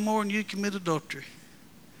sick no more than you commit adultery.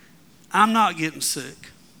 I'm not getting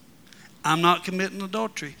sick. I'm not committing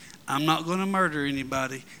adultery. I'm not going to murder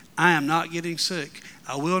anybody. I am not getting sick.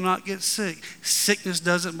 I will not get sick. Sickness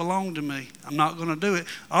doesn't belong to me. I'm not going to do it.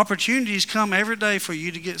 Opportunities come every day for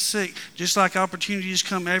you to get sick, just like opportunities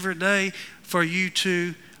come every day for you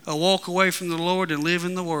to walk away from the Lord and live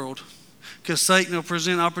in the world. Because Satan will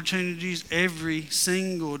present opportunities every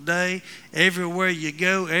single day. Everywhere you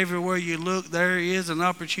go, everywhere you look, there is an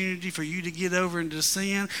opportunity for you to get over into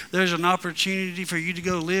sin. There's an opportunity for you to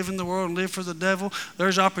go live in the world and live for the devil.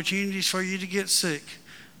 There's opportunities for you to get sick.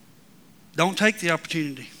 Don't take the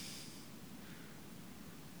opportunity.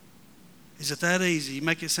 Is it that easy? You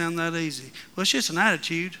make it sound that easy. Well, it's just an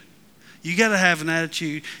attitude. You got to have an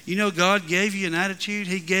attitude. God gave you an attitude.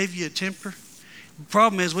 He gave you a temper. The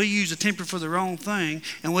problem is we use a temper for the wrong thing,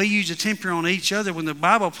 and we use a temper on each other when the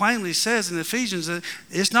Bible plainly says in Ephesians that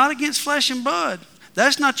it's not against flesh and blood.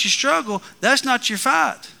 That's not your struggle. That's not your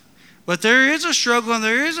fight. But there is a struggle and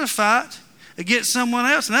there is a fight against someone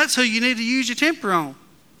else, and that's who you need to use your temper on.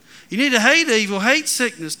 You need to hate evil, hate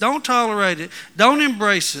sickness. Don't tolerate it. Don't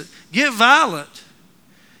embrace it. Get violent.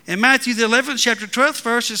 In Matthew the 11th chapter 12th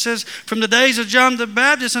verse, it says, from the days of John the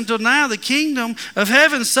Baptist until now, the kingdom of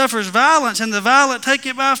heaven suffers violence, and the violent take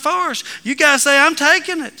it by force. You guys say, I'm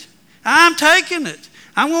taking it. I'm taking it.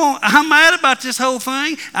 I'm mad about this whole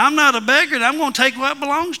thing. I'm not a beggar, and I'm going to take what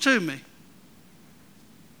belongs to me.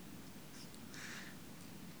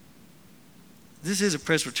 This is a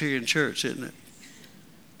Presbyterian church, isn't it?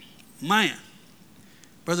 Man,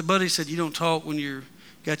 Brother Buddy said you don't talk when you're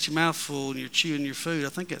got your mouth full and you're chewing your food. I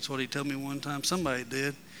think that's what he told me one time. Somebody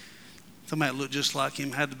did. Somebody that looked just like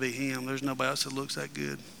him. Had to be him. There's nobody else that looks that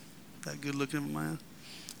good looking of a man.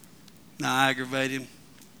 Now I aggravate him.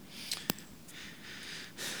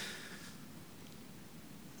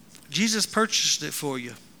 Jesus purchased it for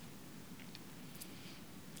you.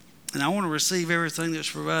 And I want to receive everything that's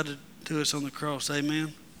provided to us on the cross.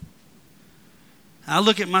 Amen. I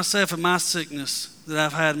look at myself and my sickness that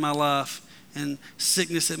I've had in my life and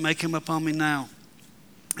sickness that may come upon me now.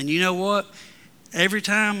 And you know what? Every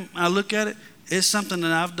time I look at it, it's something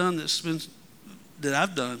that I've done that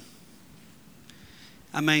I've done.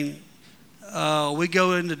 I mean, we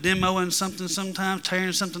go into demoing something sometimes,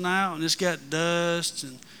 tearing something out, and it's got dust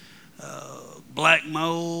and black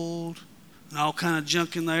mold and all kind of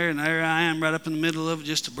junk in there, and there I am right up in the middle of it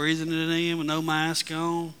just breathing it in with no mask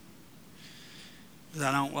on. Because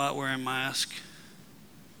I don't like wearing masks.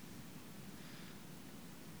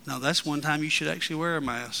 No, that's one time you should actually wear a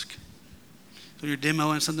mask. When you're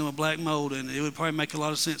demoing something with black mold in it, it would probably make a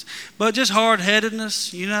lot of sense. But just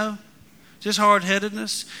hard-headedness, just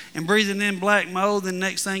hard-headedness and breathing in black mold, then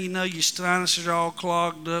next thing you know, your sinuses are all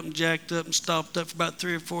clogged up and jacked up and stopped up for about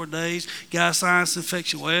 3 or 4 days. Got a sinus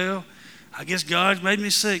infection. Well, I guess God made me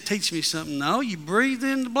sick. Teach me something. No, you breathed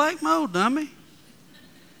in the black mold, dummy.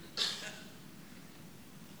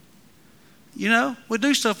 We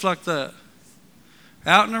do stuff like that.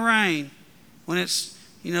 Out in the rain, when it's,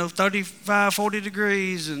 35, 40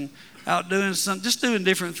 degrees and out doing something, just doing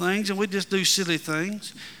different things, and we just do silly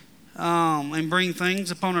things and bring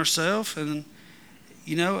things upon ourselves. And,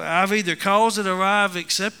 I've either caused it or I've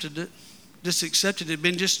accepted it,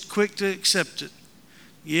 been just quick to accept it.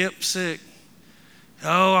 Yep, sick.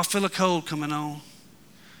 Oh, I feel a cold coming on.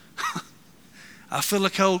 I feel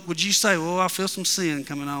a cold. Would you say, I feel some sin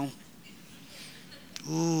coming on?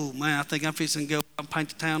 Oh, man, I think I'm fixing to go paint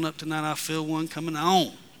the town up tonight. I feel one coming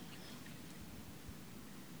on.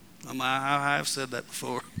 I have said that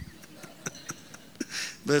before.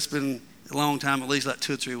 But it's been a long time, at least like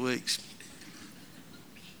 2 or 3 weeks.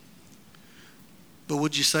 But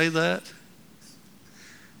would you say that?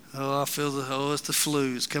 Oh, I feel it's the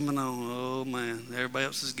flu. It's coming on. Oh, man, everybody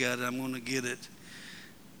else has got it. I'm going to get it.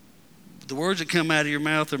 The words that come out of your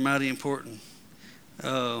mouth are mighty important.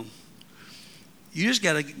 You just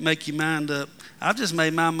got to make your mind up. I've just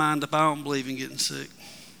made my mind up. I don't believe in getting sick.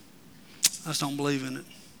 I just don't believe in it.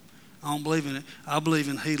 I don't believe in it. I believe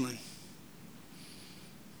in healing.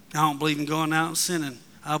 I don't believe in going out and sinning.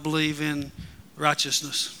 I believe in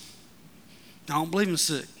righteousness. I don't believe in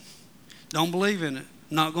sick. Don't believe in it.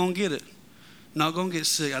 Not going to get it. Not going to get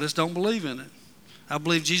sick. I just don't believe in it. I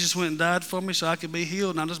believe Jesus went and died for me so I could be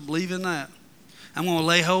healed, and I just believe in that. I'm going to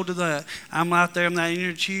lay hold of that. I'm out there in that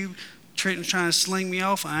inner tube. Trenton's trying to sling me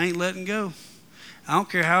off. I ain't letting go. I don't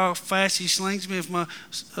care how fast he slings me. If my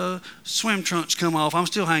swim trunks come off, I'm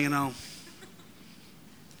still hanging on.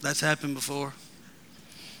 That's happened before.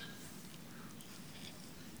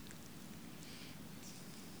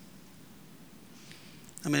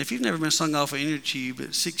 I mean, if you've never been slung off an inner tube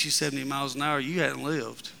at 60, 70 miles an hour, you hadn't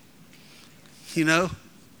lived.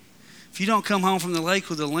 If you don't come home from the lake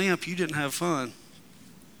with a limp, you didn't have fun.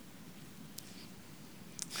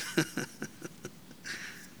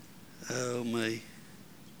 Oh, me.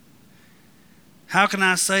 How can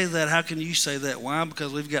I say that? How can you say that? Why?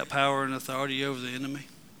 Because we've got power and authority over the enemy.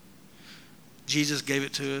 Jesus gave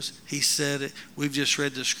it to us. He said it. We've just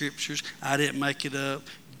read the scriptures. I didn't make it up.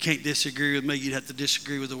 You can't disagree with me. You'd have to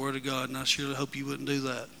disagree with the Word of God, and I surely hope you wouldn't do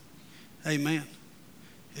that. Amen.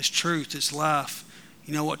 It's truth. It's life.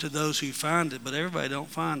 You know what, to those who find it, but everybody don't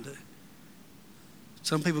find it.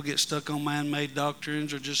 Some people get stuck on man-made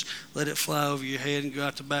doctrines or just let it fly over your head and go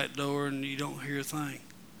out the back door and you don't hear a thing.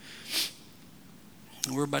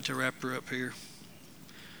 And we're about to wrap her up here.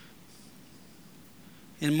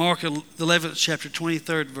 In Mark 11th chapter,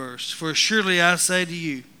 23rd verse, for surely I say to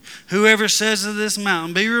you, whoever says to this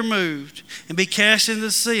mountain, be removed and be cast into the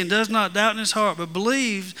sea, and does not doubt in his heart, but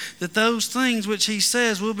believes that those things which he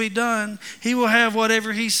says will be done, he will have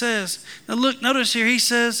whatever he says. Now look, notice here, he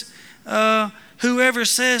says, whoever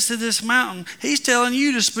says to this mountain, he's telling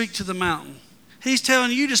you to speak to the mountain. He's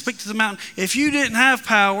telling you to speak to the mountain. If you didn't have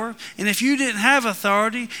power and if you didn't have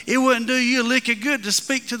authority, it wouldn't do you a lick of good to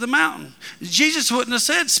speak to the mountain. Jesus wouldn't have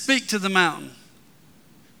said speak to the mountain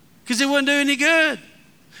because it wouldn't do any good.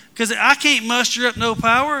 Because I can't muster up no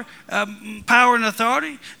power and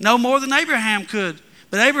authority, no more than Abraham could.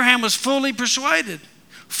 But Abraham was fully persuaded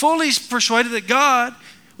that God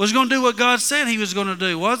was going to do what God said he was going to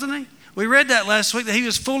do, wasn't he? We read that last week, that he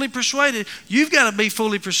was fully persuaded. You've got to be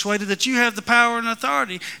fully persuaded that you have the power and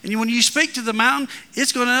authority. And when you speak to the mountain,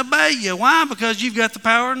 it's going to obey you. Why? Because you've got the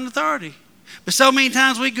power and authority. But so many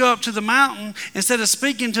times we go up to the mountain, instead of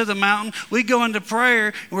speaking to the mountain, we go into prayer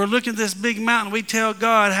and we're looking at this big mountain. We tell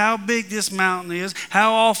God how big this mountain is,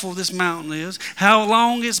 how awful this mountain is, how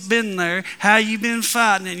long it's been there, how you've been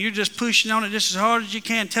fighting, and you're just pushing on it just as hard as you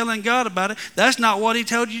can, telling God about it. That's not what he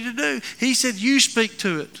told you to do. He said, you speak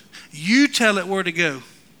to it. You tell it where to go.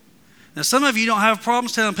 Now, some of you don't have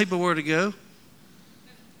problems telling people where to go.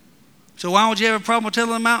 So why would you have a problem with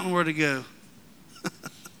telling a mountain where to go?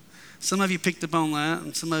 Some of you picked up on that,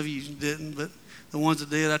 and some of you didn't. But the ones that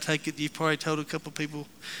did, I take it you've probably told a couple people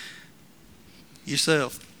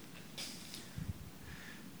yourself.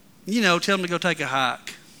 You know, tell them to go take a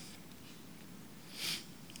hike.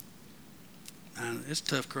 It's a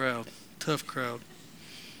tough crowd.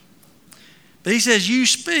 But he says, you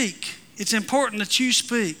speak. It's important that you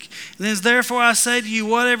speak. And then, therefore, I say to you,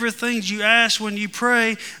 whatever things you ask when you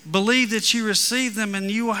pray, believe that you receive them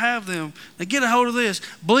and you will have them. Now, get a hold of this.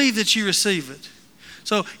 Believe that you receive it.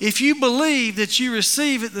 So, if you believe that you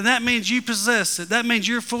receive it, then that means you possess it. That means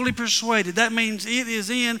you're fully persuaded. That means it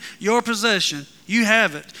is in your possession. You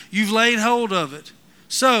have it. You've laid hold of it.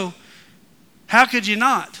 So, how could you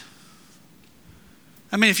not?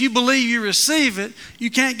 I mean, if you believe you receive it,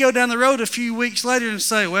 you can't go down the road a few weeks later and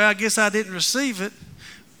say, well, I guess I didn't receive it.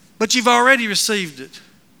 But you've already received it.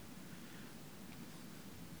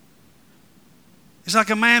 It's like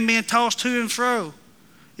a man being tossed to and fro.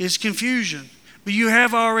 It's confusion. But you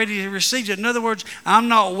have already received it. In other words, I'm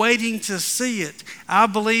not waiting to see it. I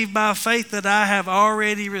believe by faith that I have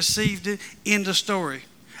already received it in the story.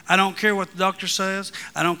 I don't care what the doctor says.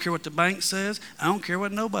 I don't care what the bank says. I don't care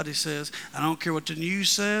what nobody says. I don't care what the news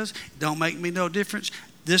says. It don't make me no difference.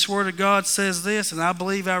 This word of God says this, and I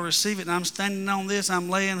believe I receive it, and I'm standing on this. I'm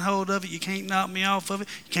laying hold of it. You can't knock me off of it.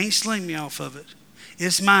 You can't sling me off of it.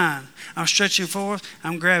 It's mine. I'm stretching forth.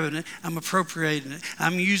 I'm grabbing it. I'm appropriating it.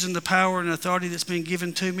 I'm using the power and authority that's been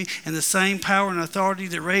given to me, and the same power and authority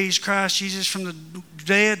that raised Christ Jesus from the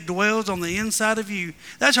dead dwells on the inside of you.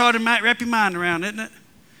 That's hard to wrap your mind around, isn't it?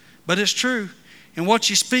 But it's true. And what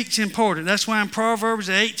you speak is important. That's why in Proverbs,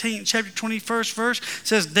 the 18th chapter, 21st verse,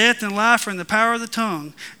 says, death and life are in the power of the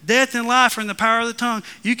tongue. Death and life are in the power of the tongue.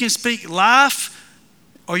 You can speak life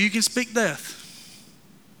or you can speak death.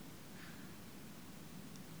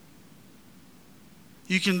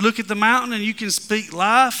 You can look at the mountain and you can speak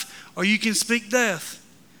life or you can speak death.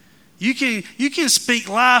 You can speak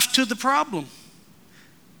life to the problem.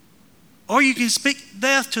 Or you can speak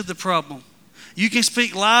death to the problem. You can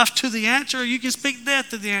speak life to the answer, or you can speak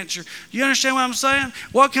death to the answer. You understand what I'm saying?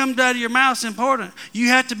 What comes out of your mouth is important. You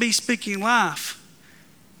have to be speaking life.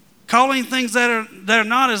 Calling things that are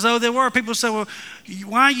not as though they were. People say, well,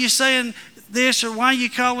 why are you saying this, or why are you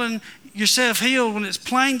calling yourself healed when it's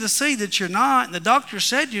plain to see that you're not? And the doctor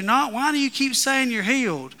said you're not. Why do you keep saying you're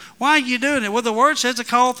healed? Why are you doing it? Well, the word says to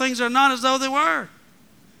call things that are not as though they were.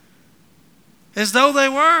 As though they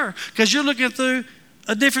were. Because you're looking through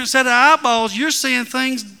a different set of eyeballs. You're seeing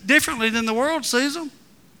things differently than the world sees them.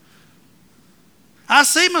 I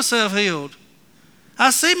see myself healed. I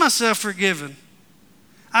see myself forgiven.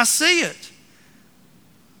 I see it.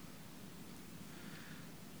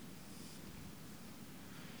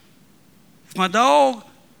 If my dog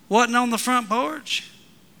wasn't on the front porch,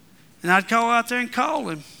 and I'd call out there and call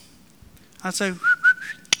him, I'd say,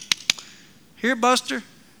 here, Buster.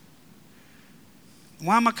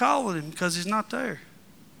 Why am I calling him? Because he's not there.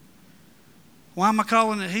 Why am I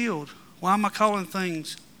calling it healed? Why am I calling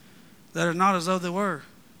things that are not as though they were?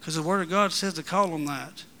 Because the Word of God says to call them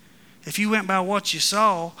that. If you went by what you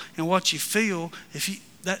saw and what you feel,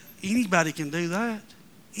 anybody can do that.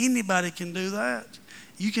 Anybody can do that.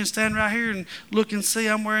 You can stand right here and look and see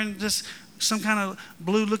I'm wearing this some kind of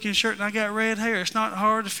blue-looking shirt and I got red hair. It's not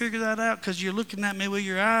hard to figure that out because you're looking at me with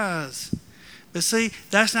your eyes. But see,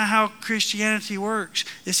 that's not how Christianity works.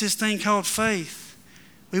 It's this thing called faith.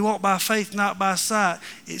 We walk by faith, not by sight.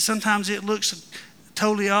 Sometimes it looks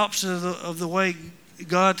totally opposite of the way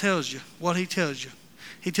God tells you, what He tells you.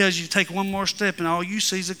 He tells you to take one more step and all you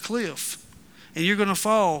see is a cliff. And you're going to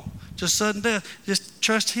fall to sudden death. Just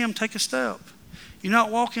trust Him, take a step. You're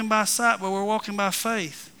not walking by sight, but we're walking by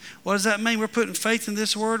faith. What does that mean? We're putting faith in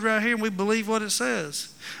this word right here and we believe what it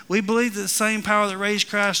says. We believe that the same power that raised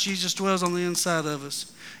Christ Jesus dwells on the inside of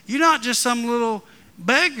us. You're not just some little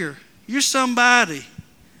beggar. You're somebody.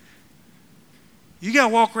 You got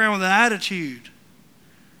to walk around with an attitude.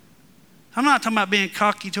 I'm not talking about being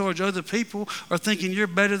cocky towards other people or thinking you're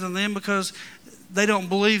better than them because they don't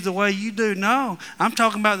believe the way you do. No, I'm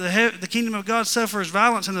talking about the kingdom of God suffers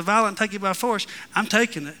violence, and the violent take it by force. I'm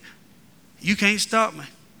taking it. You can't stop me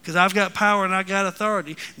because I've got power and I got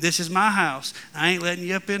authority. This is my house. I ain't letting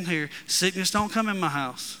you up in here. Sickness don't come in my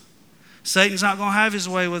house. Satan's not going to have his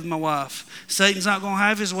way with my wife. Satan's not going to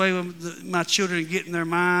have his way with my children and get in their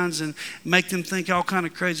minds and make them think all kind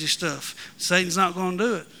of crazy stuff. Satan's not going to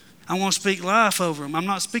do it. I want to speak life over them. I'm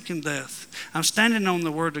not speaking death. I'm standing on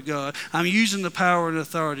the word of God. I'm using the power and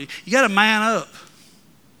authority. You got to man up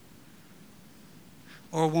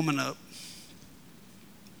or a woman up.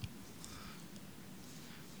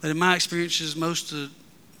 But in my experiences, most of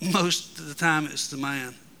the time, it's the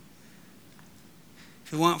man.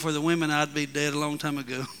 If it weren't for the women, I'd be dead a long time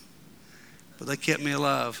ago. But they kept me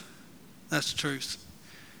alive. That's the truth.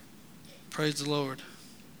 Praise the Lord.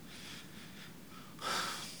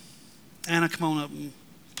 Anna, come on up and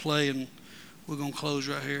play, and we're going to close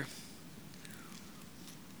right here.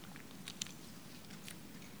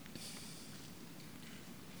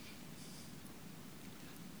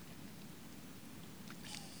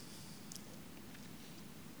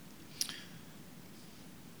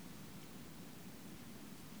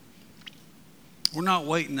 We're not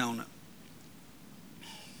waiting on it.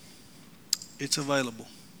 It's available.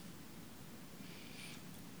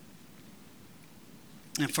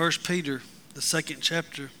 In 1 Peter, the 2nd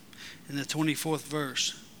chapter, in the 24th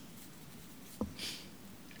verse.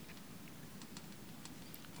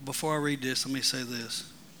 Before I read this, let me say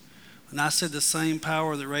this. When I said the same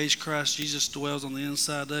power that raised Christ Jesus dwells on the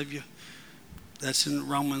inside of you, that's in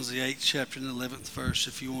Romans, the 8th chapter, and the 11th verse.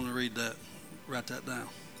 If you want to read that, write that down.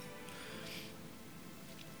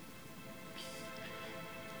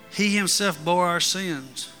 He himself bore our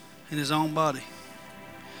sins in his own body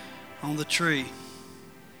on the tree,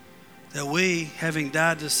 that we, having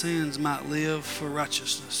died to sins, might live for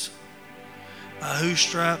righteousness, by whose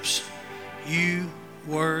stripes you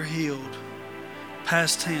were healed.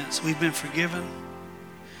 Past tense, we've been forgiven.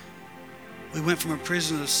 We went from a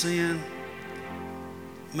prison of sin,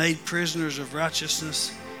 made prisoners of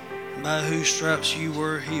righteousness, by whose stripes you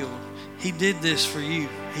were healed. He did this for you.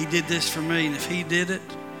 He did this for me. And if he did it,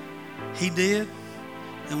 he did,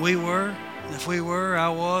 and we were. And if we were, I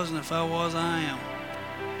was. And if I was, I am.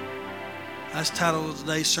 That's the title of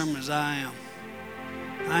today's sermon is I am.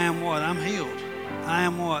 I am what? I'm healed. I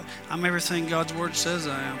am what? I'm everything God's word says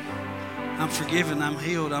I am. I'm forgiven. I'm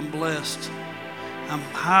healed. I'm blessed. I'm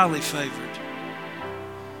highly favored.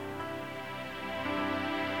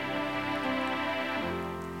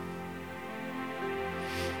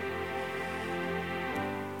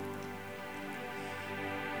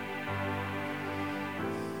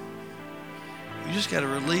 You just got to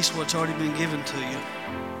release what's already been given to you.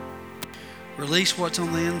 Release what's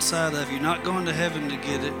on the inside of you. You're not going to heaven to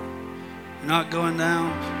get it. You're not going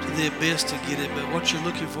down to the abyss to get it. But what you're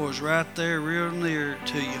looking for is right there, real near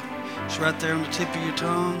to you. It's right there on the tip of your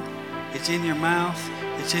tongue. It's in your mouth.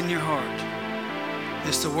 It's in your heart.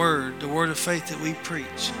 It's the word of faith that we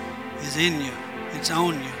preach is in you. It's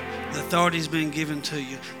on you. The authority's been given to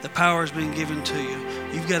you. The power's been given to you.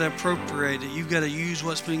 You've got to appropriate it. You've got to use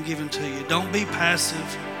what's been given to you. Don't be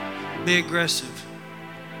passive. Be aggressive.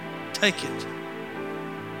 Take it.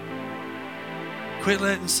 Quit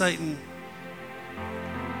letting Satan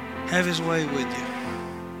have his way with you.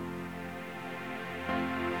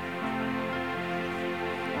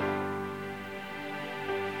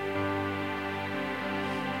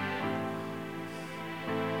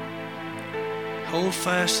 Hold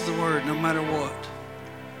fast to the word no matter what.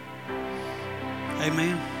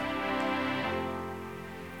 Amen.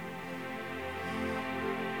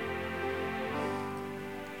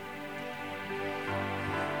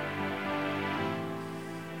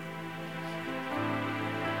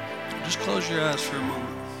 Just close your eyes for a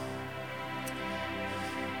moment.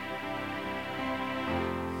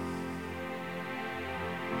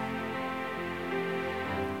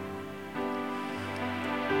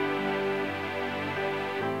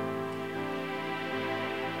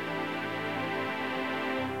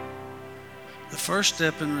 The first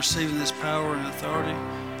step in receiving this power and authority,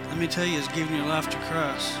 let me tell you, is giving your life to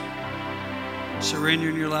Christ.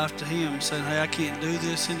 Surrendering your life to Him, saying, hey, I can't do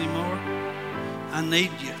this anymore. I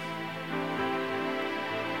need you.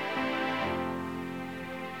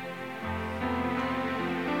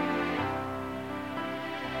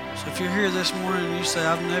 So if you're here this morning and you say,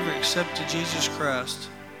 I've never accepted Jesus Christ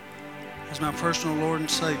as my personal Lord and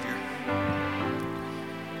Savior,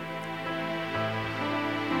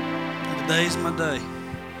 today's my day.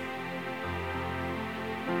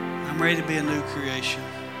 I'm ready to be a new creation.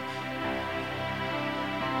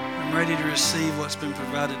 I'm I'm ready to receive what's been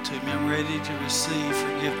provided to me. I'm ready to receive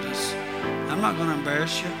forgiveness. I'm not going to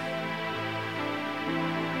embarrass you.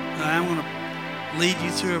 I am going to lead you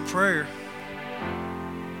through a prayer.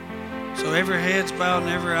 So every head's bowed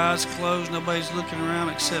and every eye's closed. Nobody's looking around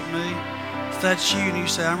except me. If that's you and you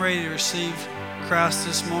say, I'm ready to receive Christ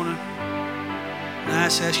this morning, and I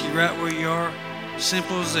just ask you right where you are,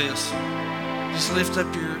 simple as this. Just lift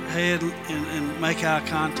up your head and make eye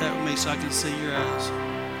contact with me so I can see your eyes.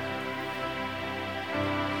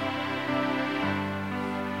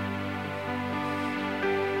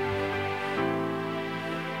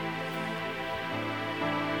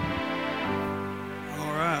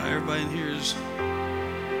 All right, everybody in here is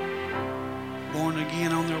born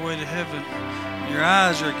again on their way to heaven. Your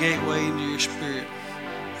eyes are a gateway into your spirit.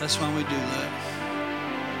 That's why we do that.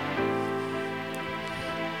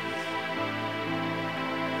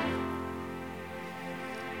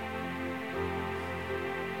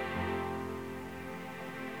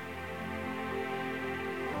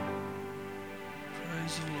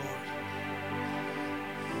 Praise the Lord.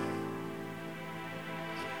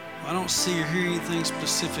 I don't see or hear anything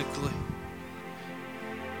specifically.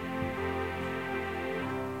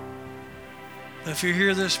 But if you're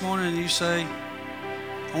here this morning and you say,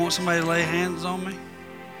 I want somebody to lay hands on me,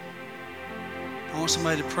 I want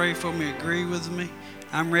somebody to pray for me, agree with me,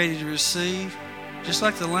 I'm ready to receive, just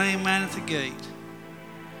like the lame man at the gate,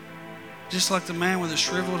 just like the man with a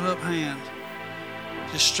shriveled up hand,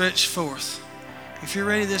 just stretch forth. If you're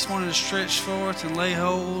ready this morning to stretch forth and lay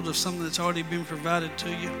hold of something that's already been provided to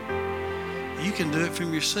you, you can do it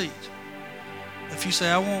from your seat. If you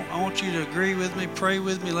say, I want you to agree with me, pray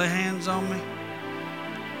with me, lay hands on me,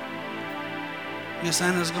 Miss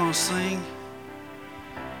Anna's going to sing.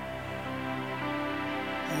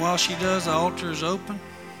 And while she does, the altar is open.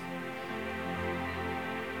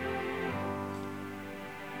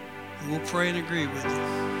 And we'll pray and agree with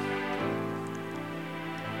you.